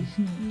 Nee.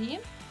 Mhm. Nee.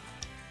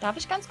 Darf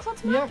ich ganz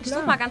kurz mal? Ja, Ich klar.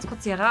 suche mal ganz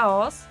kurz hier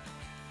raus.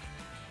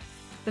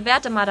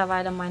 Bewerte mal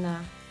dabei dann meine.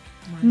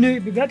 Nö,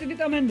 bewertet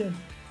nicht am Ende.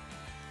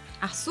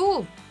 Ach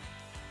so.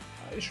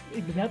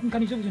 Bewerten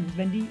kann ich sowieso nicht,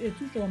 wenn die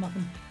Zuschauer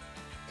machen.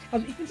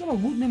 Also ich finde es aber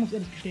gut, ne, muss ich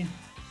ehrlich gestehen.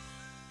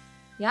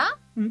 Ja?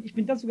 Ich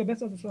finde das sogar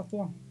besser als das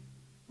davor.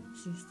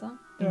 Siehst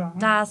du? Ja.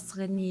 Das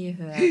René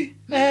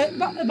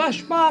hört. War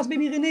Spaß,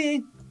 Baby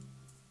Rene.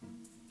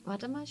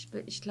 Warte mal,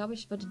 ich glaube,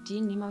 ich würde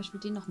den nehmen, aber ich will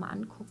den nochmal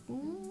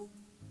angucken.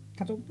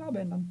 Kannst du auch Farbe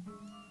ändern.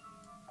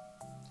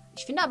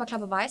 Ich finde aber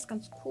Klappe weiß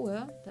ganz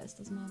cool. Da ist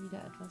das mal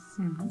wieder etwas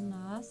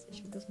anders.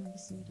 Ich will bloß mal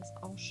wissen, wie das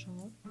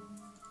ausschaut.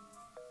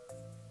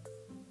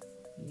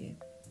 Nee.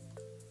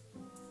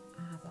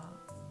 Aber.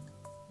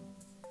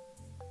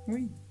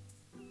 Ui.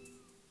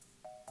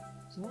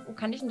 So, wo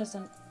kann ich denn das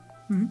dann?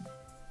 Mhm.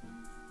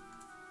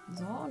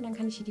 So, und dann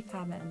kann ich hier die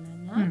Farbe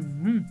ändern, ne?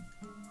 Mhm.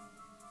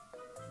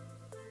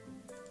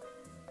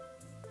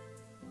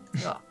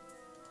 Ja.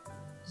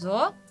 So.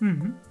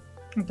 Mhm.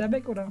 Und der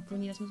weg, oder? Obwohl,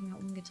 nee, das müssen wir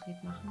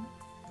umgedreht machen.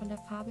 Von der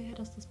Farbe her,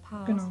 dass das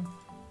passt. Genau.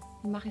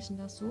 Wie mache ich denn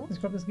das so? Ich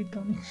glaube, das geht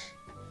gar nicht.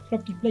 Ich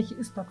glaube, die Fläche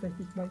ist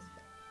tatsächlich weiß.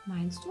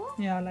 Meinst du?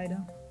 Ja,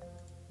 leider.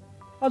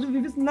 Also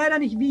wir wissen leider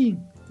nicht wie.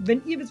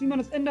 Wenn ihr wisst, wie man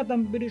das ändert,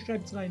 dann bitte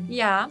schreibt es rein.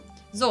 Ja.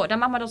 So, dann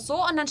machen wir das so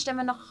und dann stellen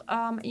wir noch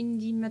in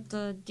die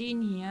Mitte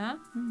den hier.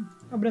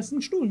 Aber das ist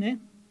ein Stuhl, ne?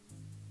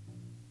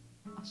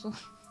 Ach so.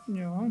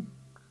 Ja.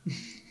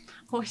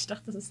 Oh, ich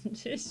dachte, das ist ein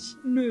Tisch.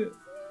 Nö.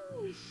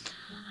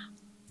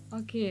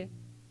 Okay.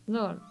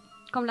 So.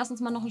 Komm, lass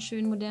uns mal noch einen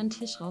schönen modernen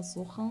Tisch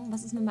raussuchen.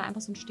 Was ist, wenn wir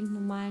einfach so einen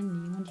stinknormalen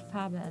nehmen und die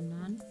Farbe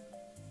ändern?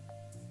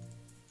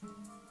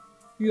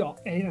 Ja,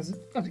 ey, das ist,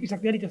 also ich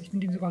sag ehrlich, ich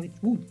finde den sogar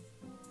richtig gut.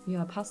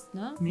 Ja, passt,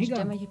 ne? Mega.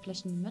 Stellen wir hier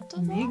vielleicht in die Mitte.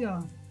 So?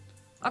 Mega.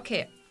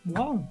 Okay.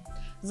 Wow.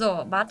 So,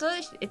 warte.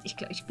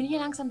 Ich bin hier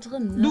langsam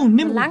drin. Ne? Du, nimm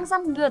so ruhig.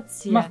 langsam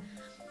wird's hier. Mach.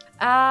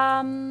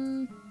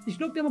 Ähm, Ich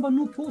glaube, wir haben aber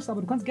nur Poster,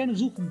 aber du kannst gerne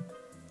suchen.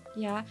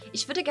 ja.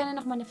 Ich würde gerne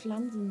noch mal eine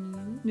Pflanze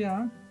nehmen.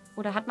 Ja.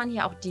 Oder hat man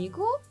hier auch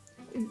Deko?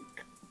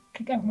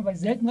 Krieg einfach mal bei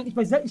Seltenheit.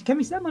 Ich kenne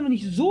mich selber noch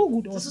nicht so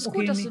gut aus. Das ist Okay,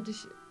 gut, dass nee. du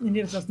dich...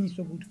 Nee, das ist nicht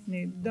so gut.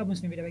 Nee, da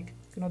müssen wir wieder weg.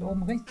 Genau, da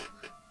oben rechts.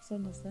 Was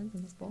soll das sein?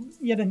 Sind das Bombs?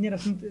 Ja, dann, ja,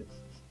 das sind...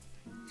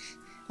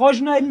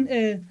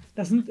 Rausschneiden,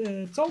 das sind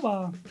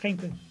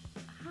Zaubertränke.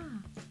 Ah.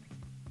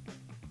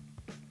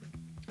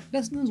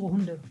 Das sind unsere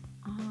Hunde.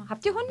 Ah.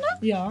 Habt ihr Hunde?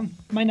 Ja,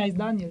 meiner heißt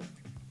Daniel.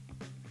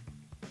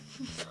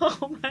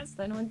 Warum heißt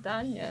dein Hund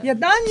Daniel? Ja,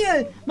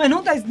 Daniel! Mein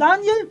Hund heißt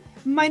Daniel,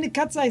 meine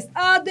Katze heißt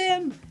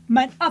Adem,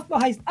 mein Affe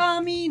heißt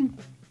Armin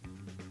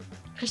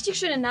Richtig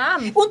schöne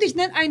Namen. und ich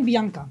nenne einen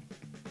Bianca.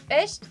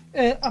 Echt?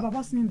 Aber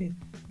was nehmen wir?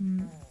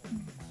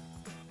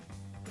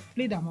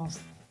 Fledermaus.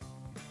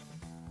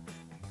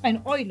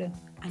 Eine Eule.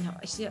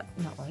 Ich sehe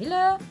eine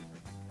Eule.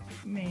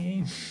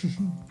 Nee.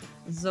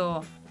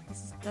 So.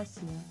 Was ist das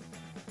hier?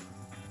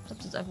 Ich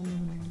hab's jetzt einfach nur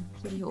genommen.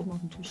 Ich will hier oben auf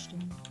dem Tisch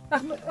stehen.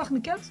 Ach,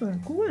 eine Kerze.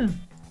 Cool.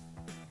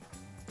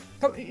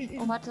 Komm,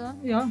 Oh, warte.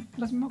 Ja,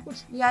 lass mich mal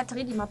kurz. Ja,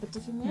 dreh die mal bitte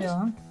für mich.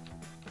 Ja.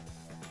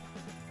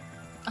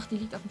 Ach, die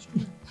liegt auf dem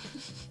Stuhl.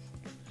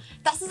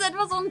 Das ist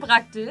etwas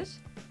unpraktisch.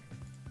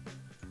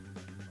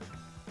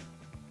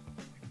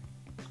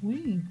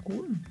 Ui,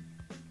 cool.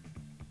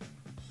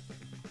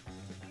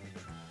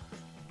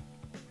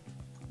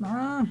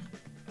 Ah.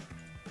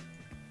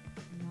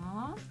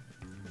 Ja.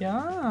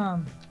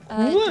 Ja. Du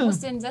Cool.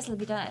 musst den Sessel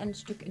wieder ein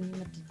Stück in die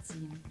Mitte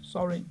ziehen.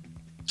 Sorry.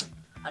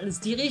 Alles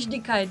die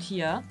Richtigkeit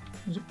hier.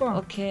 Super.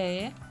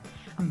 Okay.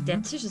 Mhm.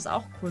 Der Tisch ist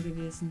auch cool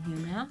gewesen hier,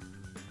 ne?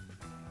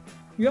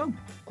 Ja,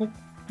 guck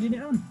dir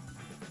den an.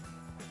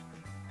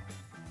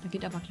 Der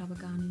geht aber, glaube ich,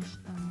 gar nicht.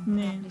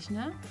 Nee. Ordentlich,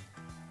 ne?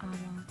 Aber.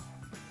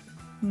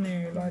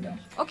 Nee, leider.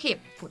 Okay,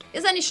 gut.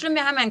 Ist ja nicht schlimm,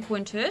 wir haben ja einen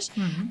coolen Tisch.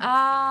 Mhm.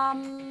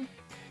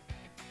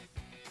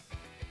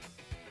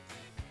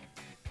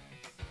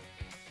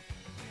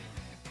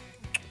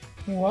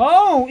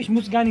 Wow, ich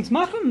muss gar nichts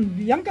machen.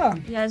 Bianca.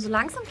 Ja, so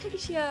langsam kriege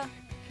ich hier.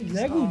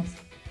 Sehr gut. Raus.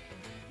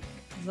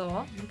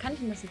 So, wie kann ich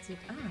denn das jetzt hier?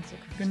 Ah, so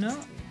kann ich Genau. das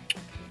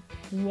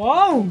ziehen. Okay.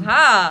 Wow.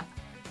 Ha!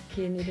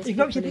 Okay, nee, das Ich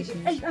glaube, ich will hätte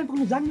nicht. echt einfach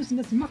nur sagen müssen,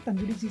 dass sie macht, dann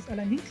würde sie es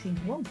allein hinkriegen.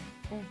 Wow.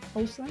 Oh.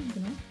 Aussehen,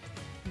 genau.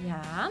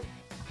 Ja.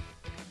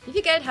 Wie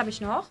viel Geld habe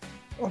ich noch?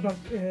 Oder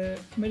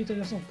meldet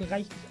das auch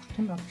gereicht bis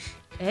 800.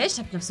 Echt? Ich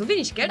habe noch so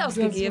wenig Geld Du hast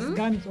ausgegeben.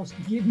 gar nichts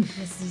ausgegeben.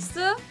 Das siehst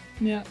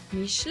du? Ja.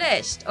 Nicht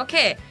schlecht.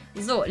 Okay,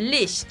 so,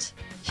 Licht.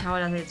 Ich hau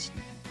das jetzt,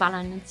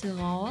 ballern jetzt hier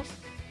raus.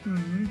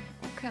 Mhm.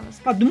 Okay, was...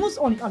 Aber du musst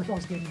auch nicht alles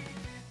ausgeben.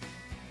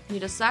 Nee,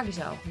 das sage ich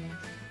ja auch nicht.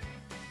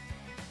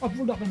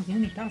 Obwohl doch, wenn René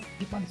nicht da ist,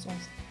 gibt alles aus.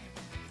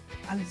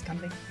 Alles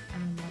kann weg.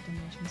 Warte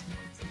mal, ich muss mal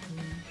kurz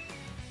sehen.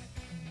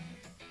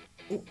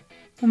 Oh,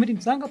 Und mit dem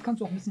Zahnrad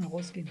kannst du auch ein bisschen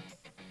rausgehen.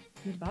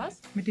 mit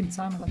was? Mit dem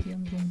Zahnrad hier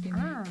und so. Mit dem.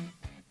 Ah,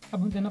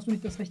 Aber dann hast du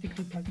nicht das rechte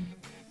Grip halten.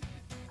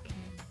 okay.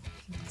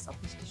 Ich finde das auch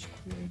richtig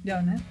cool.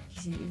 Ja, ne? Die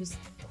sehen übelst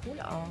cool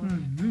aus.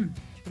 Mhm.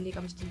 Ich überlege,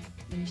 ob ich die,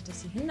 wenn ich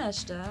das hier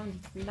hinterstelle und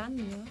die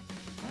blande,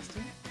 weißt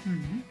du?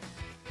 Mhm.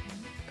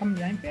 Kann man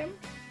die einfärben?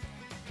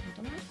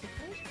 Warte mal, ich guck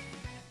gleich.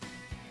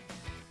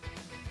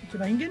 Willst du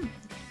da hingehen?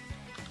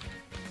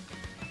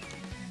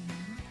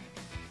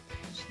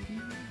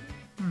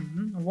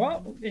 Mhm.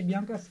 Wow, okay,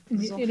 Bianca ist in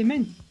So.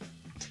 Element.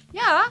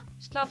 Ja,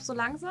 ich glaube so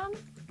langsam.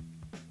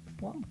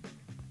 Wow.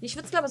 Ich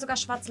würde es glaube sogar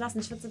schwarz lassen.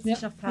 Ich würde es jetzt Ja,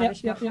 nicht noch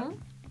farbig ja, machen. ja.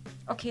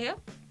 Okay.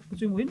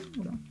 Willst du irgendwo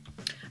hin, oder?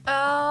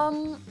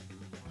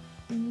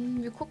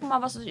 Wir gucken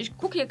mal, was ich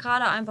gucke hier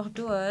gerade einfach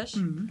durch,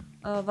 Mhm.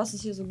 was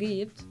es hier so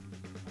gibt.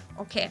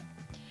 Okay.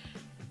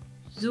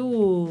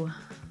 So,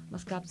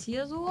 was gab es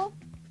hier so?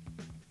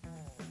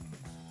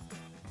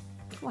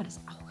 Guck mal, das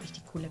ist auch ein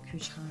richtig cooler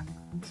Kühlschrank.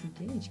 Und zum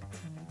den nicht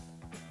gezeigt.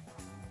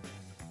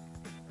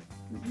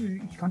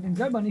 Ich kann den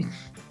selber nicht.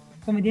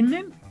 Wollen wir den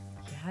nehmen?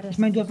 Ja, das Ich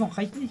meine, du hast noch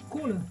reichlich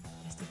Kohle.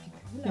 ist doch viel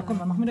cooler. Ja, komm,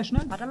 dann machen wir das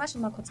schnell. Warte mal, ich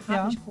will mal kurz Ja.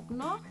 farbig gucken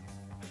noch.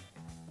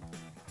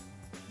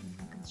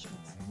 Ganz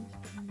schwarz.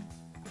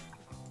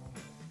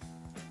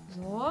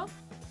 So.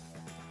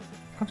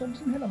 Kannst du auch ein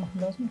bisschen heller machen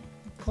lassen.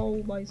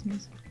 Grau, weiß,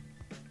 mies.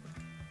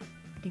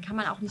 Den kann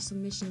man auch nicht so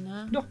mischen,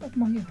 ne? Doch, guck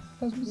mal hier.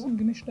 Das ist ein bisschen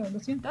gemischt da.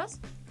 Das hier? Das?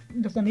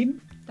 Das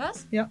daneben?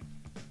 Das? Ja.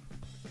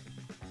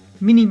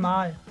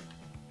 Minimal.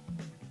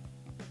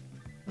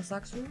 Was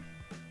sagst du?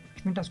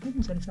 Ich finde das gut,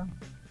 muss ich sagen.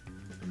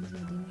 Dann müssen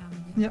wir den ja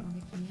mal Ja.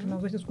 wegnehmen. Genau,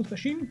 soll ich das kurz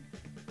verschieben?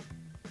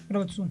 Oder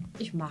willst du?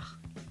 Ich mach.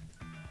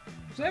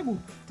 Sehr gut.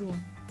 Du.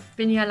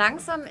 Bin ja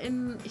langsam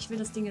im. Ich will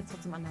das Ding jetzt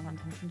trotzdem an der Wand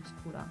haben. Finde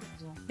ich cooler.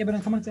 So. Ja, aber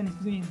dann kann man es ja nicht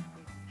sehen.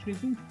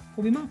 Schlägst du?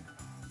 Probier mal.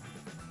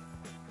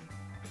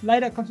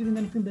 Leider kannst du den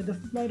ja nicht finden. Das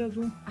ist leider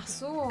so. Ach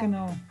so.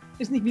 Genau.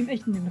 Ist nicht wie im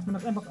echten Leben, dass man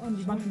das einfach an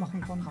die Wand machen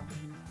kann.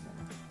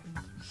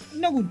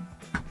 Na gut.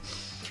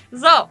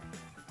 So.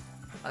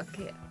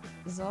 Okay.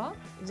 So.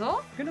 So.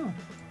 Genau.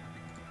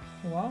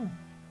 Wow.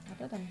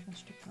 Warte, da noch ein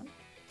Stück dran.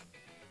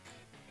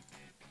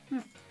 Ja.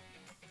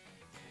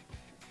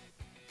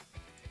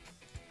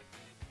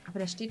 Aber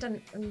der steht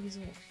dann irgendwie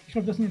so. Ich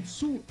glaube, das ist jetzt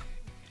zu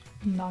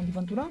nah an die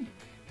Wand, oder?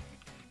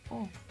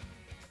 Oh.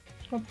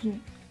 Ich glaube so.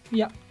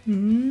 Ja.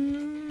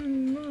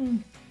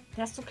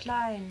 Der ist zu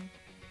klein.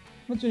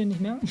 Willst du den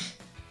nicht mehr?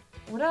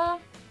 Oder?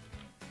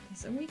 Der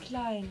ist irgendwie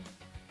klein.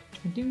 Ich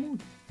finde den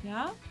gut.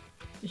 Ja?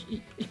 Ich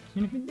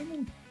persönlich finde den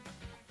gut.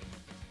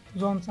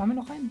 Sonst haben wir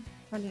noch einen.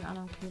 Ich fand den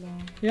anderen cooler.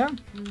 Ja?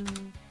 Den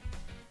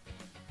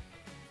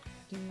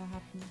wir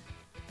hatten.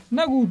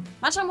 Na gut.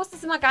 Manchmal muss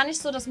das immer gar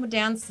nicht so das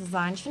Modernste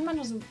sein. Ich finde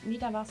manchmal so, nee,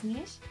 da war es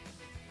nicht.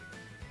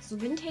 So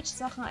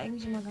Vintage-Sachen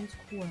eigentlich immer ganz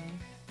cool.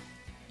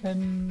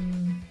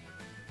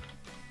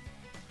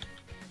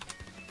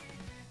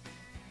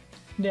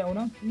 Der,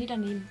 oder? Nee,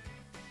 daneben.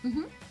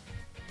 Mhm.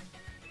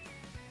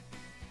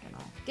 Genau.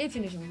 Den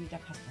finde ich irgendwie, der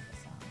passt noch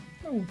besser.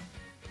 Na gut.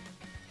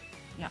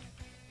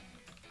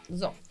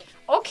 So.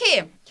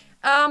 Okay.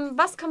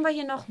 Was können wir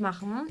hier noch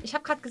machen? Ich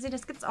habe gerade gesehen,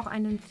 es gibt auch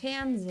einen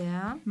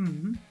Fernseher.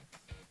 Mhm.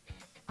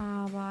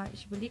 Aber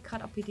ich überlege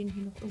gerade, ob wir den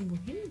hier noch irgendwo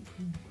hin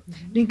tun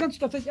können. Den kannst du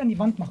tatsächlich an die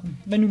Wand machen,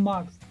 wenn du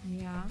magst.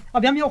 Ja.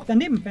 Aber wir haben ja auch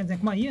daneben Fernsehen.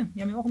 Guck mal hier.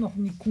 Wir haben ja auch noch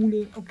eine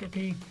coole.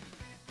 Okay.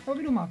 Aber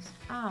wie du magst.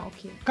 Ah,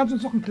 okay. Kannst du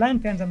uns noch einen kleinen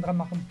Fernseher dran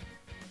machen?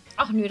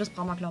 Ach nö, das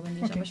brauchen wir glaube ich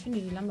nicht. Okay. Aber ich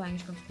finde die Lampe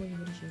eigentlich ganz cool. Die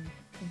würde ich hier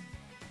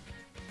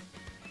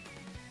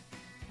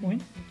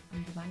Wohin?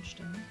 an die Wand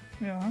stellen.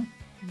 Ja.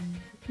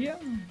 Hier.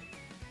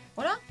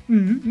 Oder?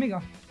 Mhm,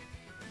 mega.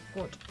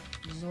 Gut.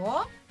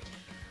 So.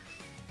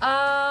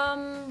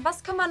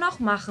 Was können wir noch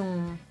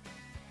machen?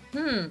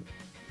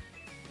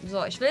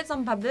 So, ich will jetzt noch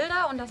ein paar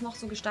Bilder und das noch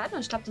so gestalten.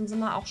 Und ich glaube, dann sind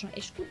wir auch schon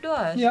echt gut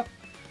durch. Ja.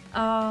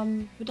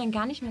 Würde dann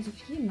gar nicht mehr so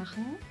viel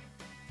machen.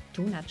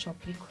 Donut-Shop,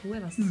 wie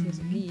cool, was es hier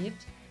so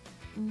gibt.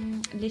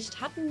 Licht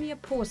hatten wir,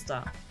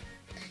 Poster.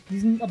 Die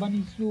sind aber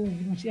nicht so,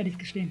 muss ich ehrlich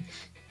gestehen.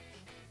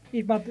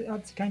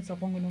 Hat sich keins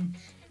davon genommen.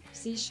 Ich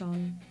sehe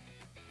schon.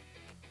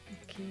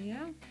 Okay.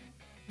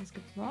 Was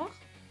gibt's noch?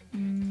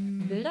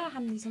 Bilder,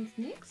 haben die sonst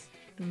nichts?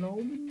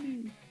 Glaube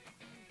nicht.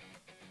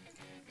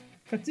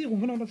 Verzierung,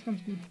 genau, das ist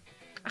ganz gut.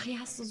 Ach, hier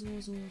hast du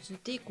so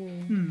Deko,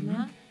 Mhm.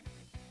 ne?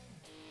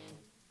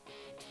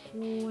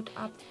 Rot,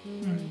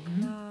 Apfel,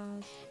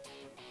 Glas.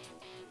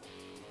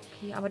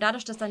 Okay, aber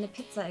dadurch, dass deine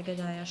Pizza-Ecke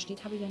da ja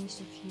steht, habe ich ja nicht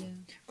so viel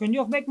Können die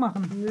auch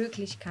wegmachen.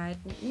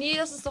 Möglichkeiten. Nee,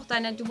 das ist doch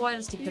deine, du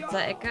wolltest die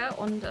Pizza-Ecke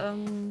und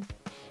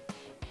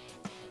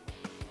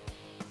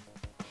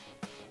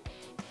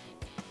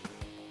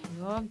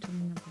so, wir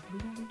tun ein paar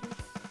Bilder durch.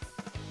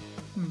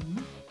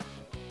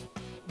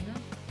 Ja.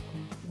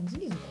 Warum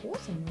sind die so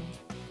groß denn nur?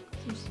 Das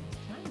ist nicht so was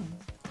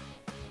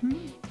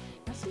Kleines.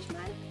 Weißt du, wie ich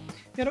meine?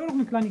 Ja, da war noch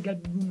eine kleine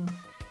gelbe Blume.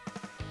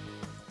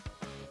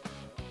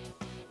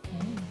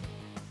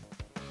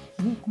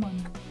 Oh, guck mal,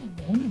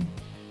 Brunnen.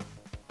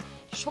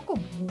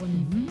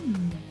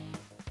 Schokobrunnen.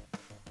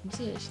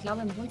 Ich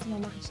glaube, im Wohnzimmer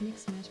mache ich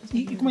nichts mehr. Ich muss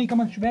mal Guck mal, hier kann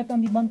man ein Schwert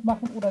an die Wand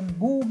machen oder einen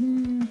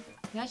Bogen.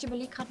 ja, ich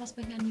überlege gerade, was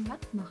wir hier an die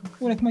Wand machen können.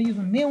 Oder guck mal, hier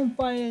so ein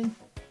Neonpfeil.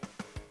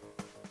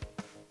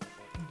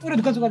 Oder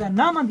du kannst sogar deinen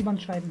Namen an die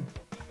Wand schreiben.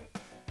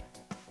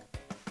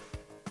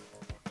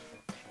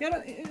 Ja,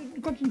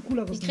 du kannst ein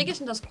cooleres. Wie kriege ich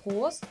denn das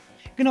groß?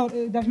 Genau,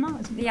 darf ich mal?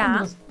 Es gibt ein Ja.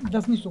 anderes.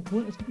 Das ist nicht so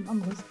cool, es gibt ein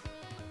anderes.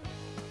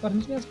 Warte,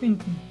 müssen wir das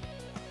finden.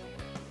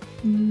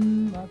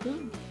 Warte.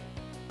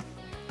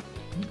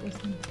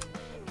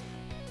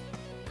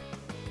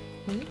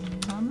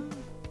 Name.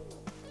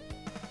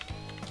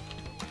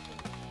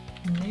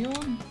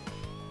 Neon.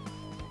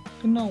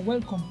 Genau,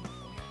 welcome.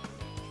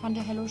 Ich fand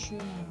der Hello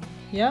schöner.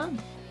 Ja?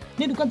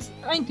 Ne, du kannst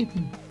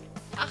eintippen.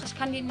 Ach, ich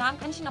kann den Namen,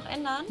 kann ich ihn noch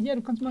ändern? Ja,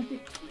 du kannst mal die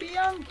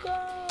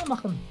Bianca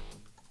machen.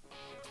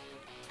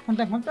 Und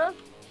dann kommt das.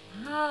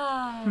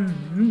 Ah.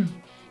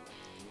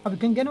 Aber wir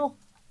können gerne auch.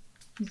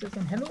 Ist das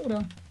ein Hello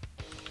oder?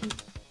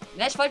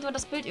 Ja, ich wollte nur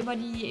das Bild über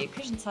die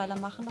Küchenzeile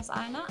machen, das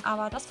eine.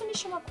 Aber das finde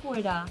ich schon mal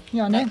cool da.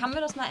 Ja, Da ne? kann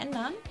wir das mal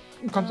ändern.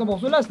 Du kannst aber auch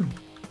so lassen.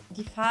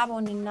 Die Farbe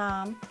und den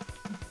Namen.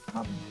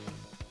 Haben.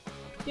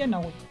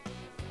 Genau.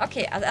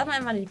 Okay, also erstmal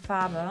einmal die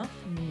Farbe.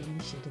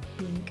 Nicht der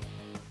Pink.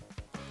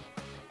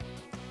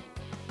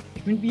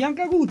 Ich finde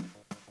Bianca gut.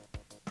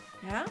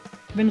 Ja?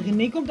 Wenn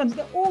René kommt, dann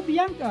sagt er, oh,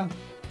 Bianca.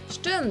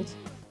 Stimmt.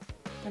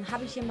 Dann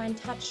habe ich hier meinen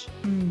Touch.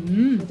 Ich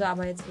Mhm. würde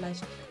aber jetzt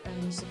vielleicht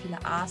nicht so viele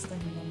A's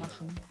dahinter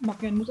machen. Mach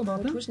gerne, muss aber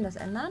Wo tue ich denn das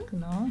ändern?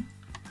 Genau.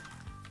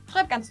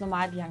 Schreib ganz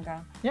normal,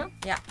 Bianca. Ja?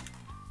 Ja.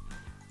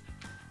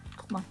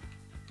 Guck mal.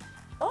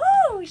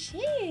 Oh,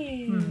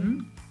 schön.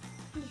 Mhm.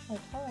 Finde ich voll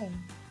toll.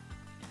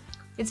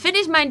 Jetzt finde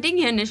ich mein Ding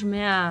hier nicht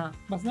mehr.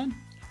 Was denn?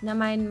 Na,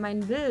 mein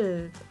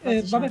Bild. was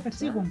ich War bei hatte.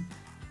 Verzierung.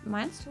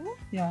 Meinst du?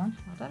 Ja.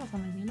 Warte, was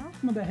haben wir hier noch?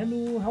 Guck mal, da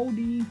Hello,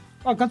 Howdy.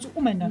 Oh, kannst du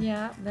umändern.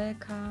 Ja,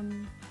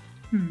 welcome.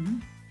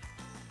 Mhm.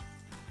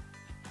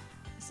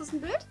 Ist das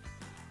ein Bild?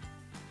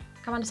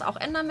 Kann man das auch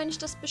ändern, wenn ich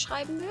das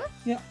beschreiben will?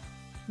 Ja.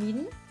 Wie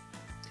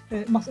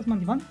denn? Machst erstmal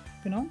an die Wand.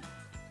 Genau.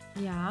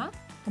 Ja.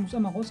 Da musst du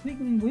einmal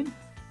rausklicken irgendwo hin.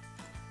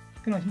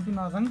 Genau, ich muss hier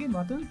mal rangehen.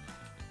 Warte.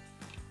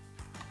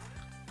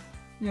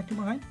 Ja, geh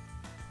mal rein.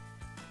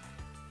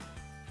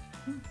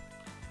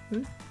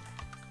 Bild.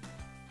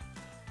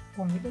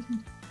 Warum geht das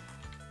nicht?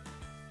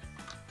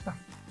 Da.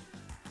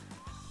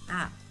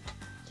 Ah.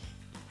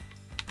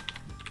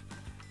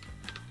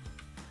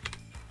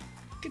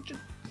 Kitchen.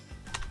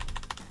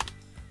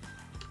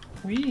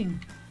 Ui.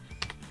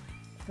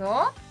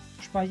 So.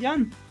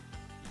 Speichern.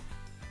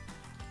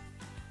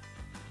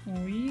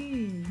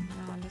 Ui.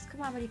 Ja, und jetzt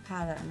können wir aber die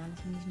Farbe ändern.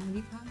 Das finde ich nur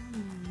die Farbe.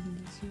 Wie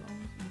sieht das hier aus?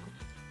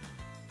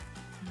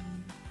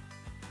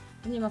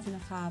 Ich bin immer für eine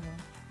Farbe.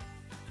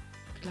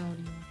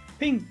 Claudio.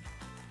 Pink.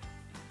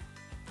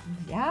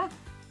 Ja?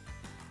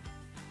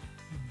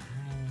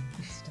 Nein,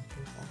 das sieht doch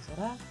gut aus,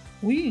 oder?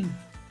 Ui.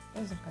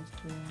 Das ist doch ganz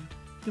cool.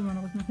 Gehen wir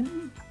noch was nach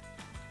hinten?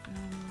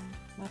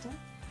 Warte.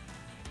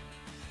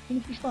 Bin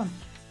ich gespannt.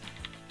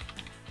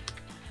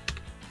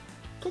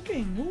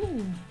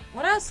 Cooking.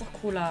 Oder? Ist doch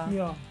cooler.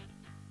 Ja.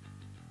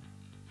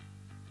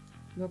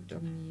 Wirkt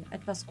irgendwie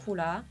etwas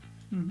cooler.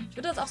 Mhm. Ich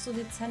würde das auch so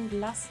dezent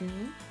lassen.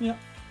 Ja.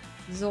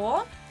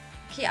 So.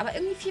 Okay, aber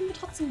irgendwie fehlen mir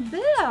trotzdem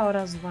Bilder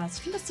oder sowas.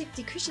 Ich finde,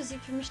 die Küche sieht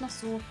für mich noch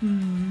so...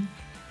 Mhm.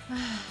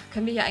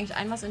 Können wir hier eigentlich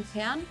ein was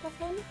entfernen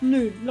davon?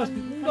 Nö, lass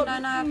Von mich.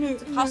 deiner...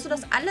 Brauchst du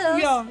das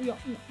alles? Ja. Okay,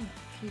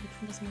 wir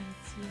tun das mal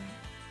jetzt hier.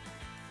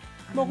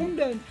 Warum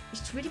denn?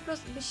 Ich tue die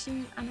bloß ein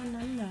bisschen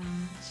aneinander,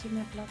 dass ich hier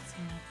mehr Platz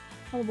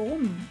habe. Aber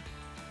warum?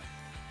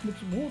 Mit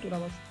zum Brot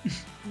oder was?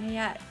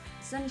 Naja,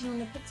 es ist ja nicht nur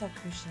eine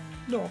Pizzaküche.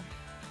 Doch.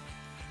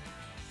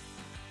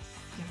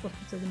 Ich hab was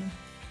Pizza genommen.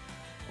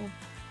 Oh.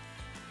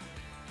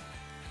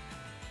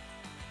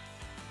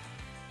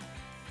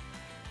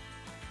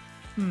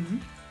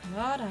 Mhm.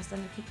 Ja, da hast du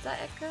eine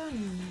Pizzaecke.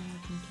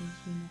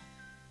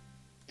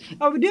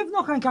 Aber wir dürfen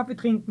noch keinen Kaffee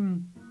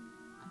trinken.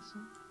 Achso.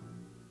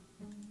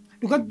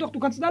 Du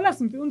kannst da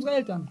lassen, für unsere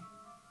Eltern.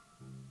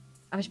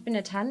 Aber ich bin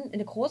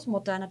eine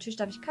Großmutter, natürlich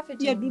darf ich Kaffee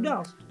trinken. Ja, du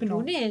darfst, genau.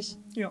 Du nicht.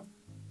 Ja.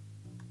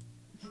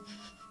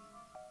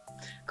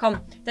 Komm,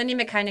 dann nehmen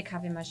wir keine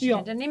Kaffeemaschine.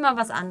 Ja. Dann nehmen wir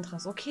was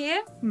anderes, okay?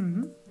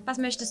 Mhm. Was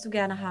möchtest du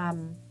gerne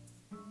haben?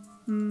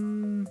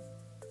 Mhm.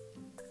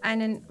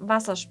 Einen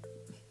Wasserspender.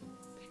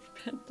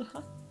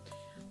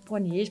 Boah,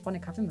 nee, ich brauche eine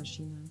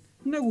Kaffeemaschine.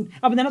 Na gut,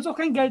 aber dann hast du auch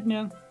kein Geld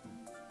mehr.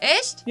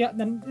 Echt? Ja,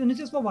 dann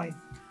ist es vorbei.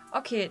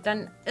 Okay,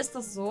 dann ist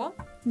das so.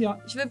 Ja.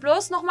 Ich will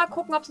bloß noch mal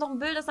gucken, ob es noch ein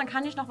Bild ist. Dann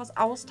kann ich noch was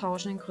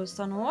austauschen in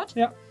größter Not.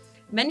 Ja.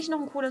 Wenn ich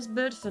noch ein cooles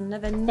Bild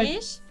finde. Wenn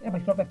nicht... Ja, aber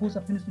ich glaube, bei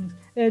Poster findest du nichts.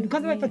 Du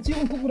kannst bei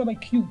Verzierung gucken oder bei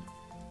Q.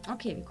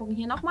 Okay, wir gucken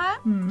hier nochmal.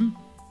 Mhm.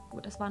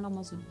 Gut, das war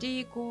nochmal so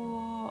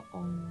Deko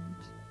und...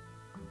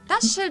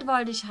 Das Schild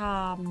wollte ich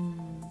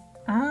haben.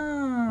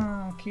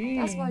 Ah, okay.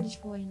 Das wollte ich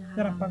vorhin haben.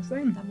 Ja, dann pack's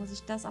ein. Da muss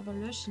ich das aber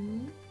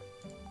löschen.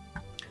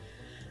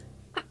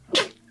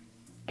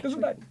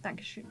 Gesundheit.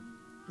 Dankeschön.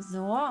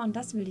 So, und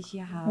das will ich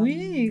hier haben.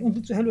 Ui, und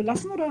willst du Hello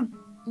lassen, oder?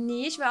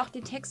 Nee, ich will auch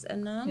den Text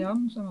ändern. Ja,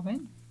 muss da mal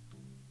rein.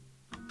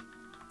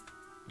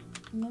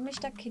 Nimm mich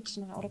da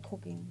Kitchen rein, oder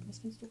Cooking. Was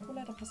findest du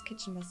cooler? Da passt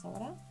Kitchen besser,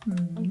 oder?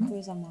 Mhm. Und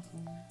größer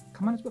machen.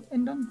 Kann man das überhaupt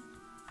ändern?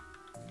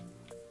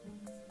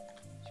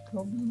 Ich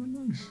glaube lieber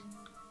nein.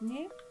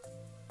 Nee?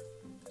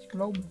 Ich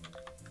glaube.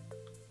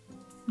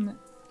 Ne.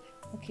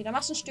 Okay, dann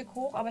machst du ein Stück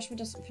hoch, aber ich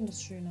finde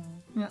das schöner.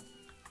 Ja.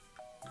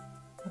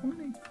 Warum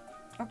nicht?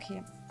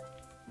 Okay.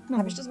 Na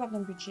Habe gut. ich das überhaupt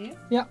noch im Budget?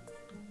 Ja.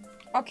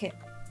 Okay.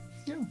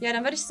 Ja. Ja,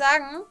 dann würde ich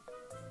sagen,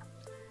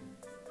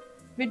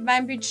 mit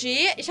meinem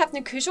Budget, ich habe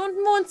eine Küche und ein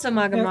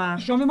Wohnzimmer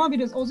gemacht. Schauen wir mal, wie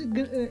das aussieht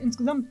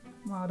insgesamt.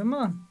 Warte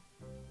mal.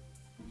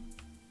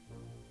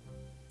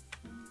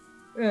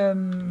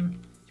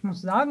 Ich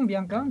muss sagen,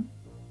 Bianca,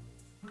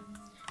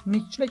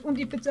 nicht schlecht. Und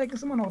die Pizzaecke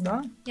ist immer noch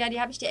da. Ja,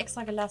 die habe ich dir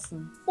extra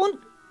gelassen. Und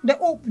der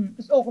Open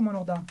ist auch immer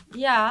noch da.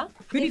 Ja,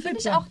 Für den die finde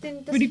ich Pizza. auch,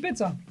 Für die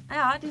Pizza.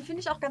 ja, den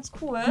finde ich auch ganz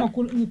cool. Mal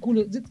eine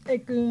coole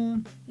Sitzecke.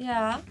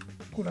 Ja,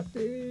 Cooler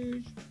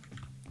Tisch.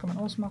 Kann man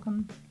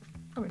ausmachen.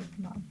 Aber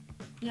ja.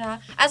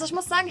 ja. Also ich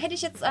muss sagen, hätte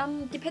ich jetzt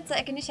die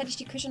Pizzaecke nicht, hätte ich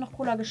die Küche noch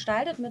cooler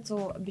gestaltet mit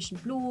so ein bisschen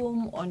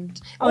Blumen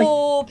und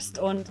Obst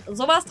und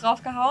sowas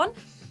draufgehauen.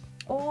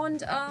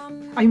 Und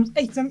Aber ich muss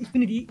echt sagen, ich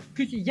finde die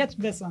Küche jetzt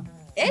besser.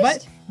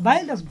 echt?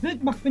 Weil das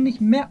Bild macht, finde ich,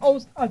 mehr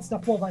aus als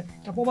davor. Weil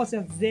davor war es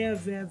ja sehr,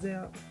 sehr,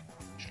 sehr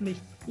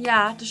schlicht.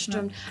 Ja, das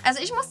stimmt.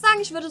 Also ich muss sagen,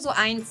 ich würde so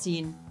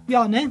einziehen.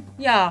 Ja, ne?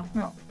 Ja.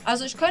 Ja.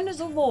 Also ich könnte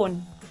so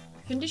wohnen.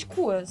 Finde ich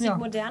cool. Sieht Ja.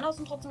 modern aus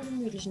und trotzdem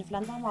gemütlich. Eine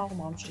Pflanze haben wir auch im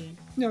Raum stehen.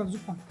 Ja,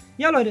 super.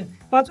 Ja, Leute,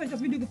 falls euch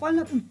das Video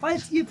gefallen hat und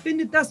falls ihr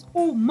findet, dass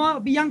Oma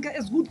Bianca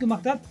es gut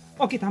gemacht hat,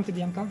 okay, Tante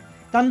Bianca,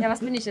 dann... Ja, was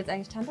bin ich jetzt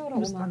eigentlich? Tante oder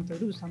Du bist Oma? Tante,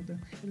 du bist Tante.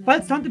 bin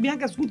Falls Tante. Tante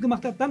Bianca es gut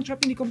gemacht hat, dann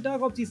schreibt in die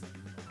Kommentare, ob sie es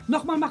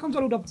nochmal machen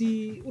soll oder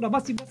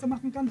was sie besser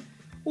machen kann.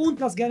 Und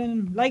lasst gerne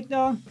ein Like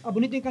da,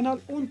 abonniert den Kanal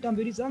und dann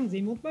würde ich sagen,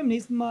 sehen wir uns beim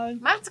nächsten Mal.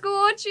 Macht's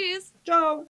gut. Tschüss. Ciao.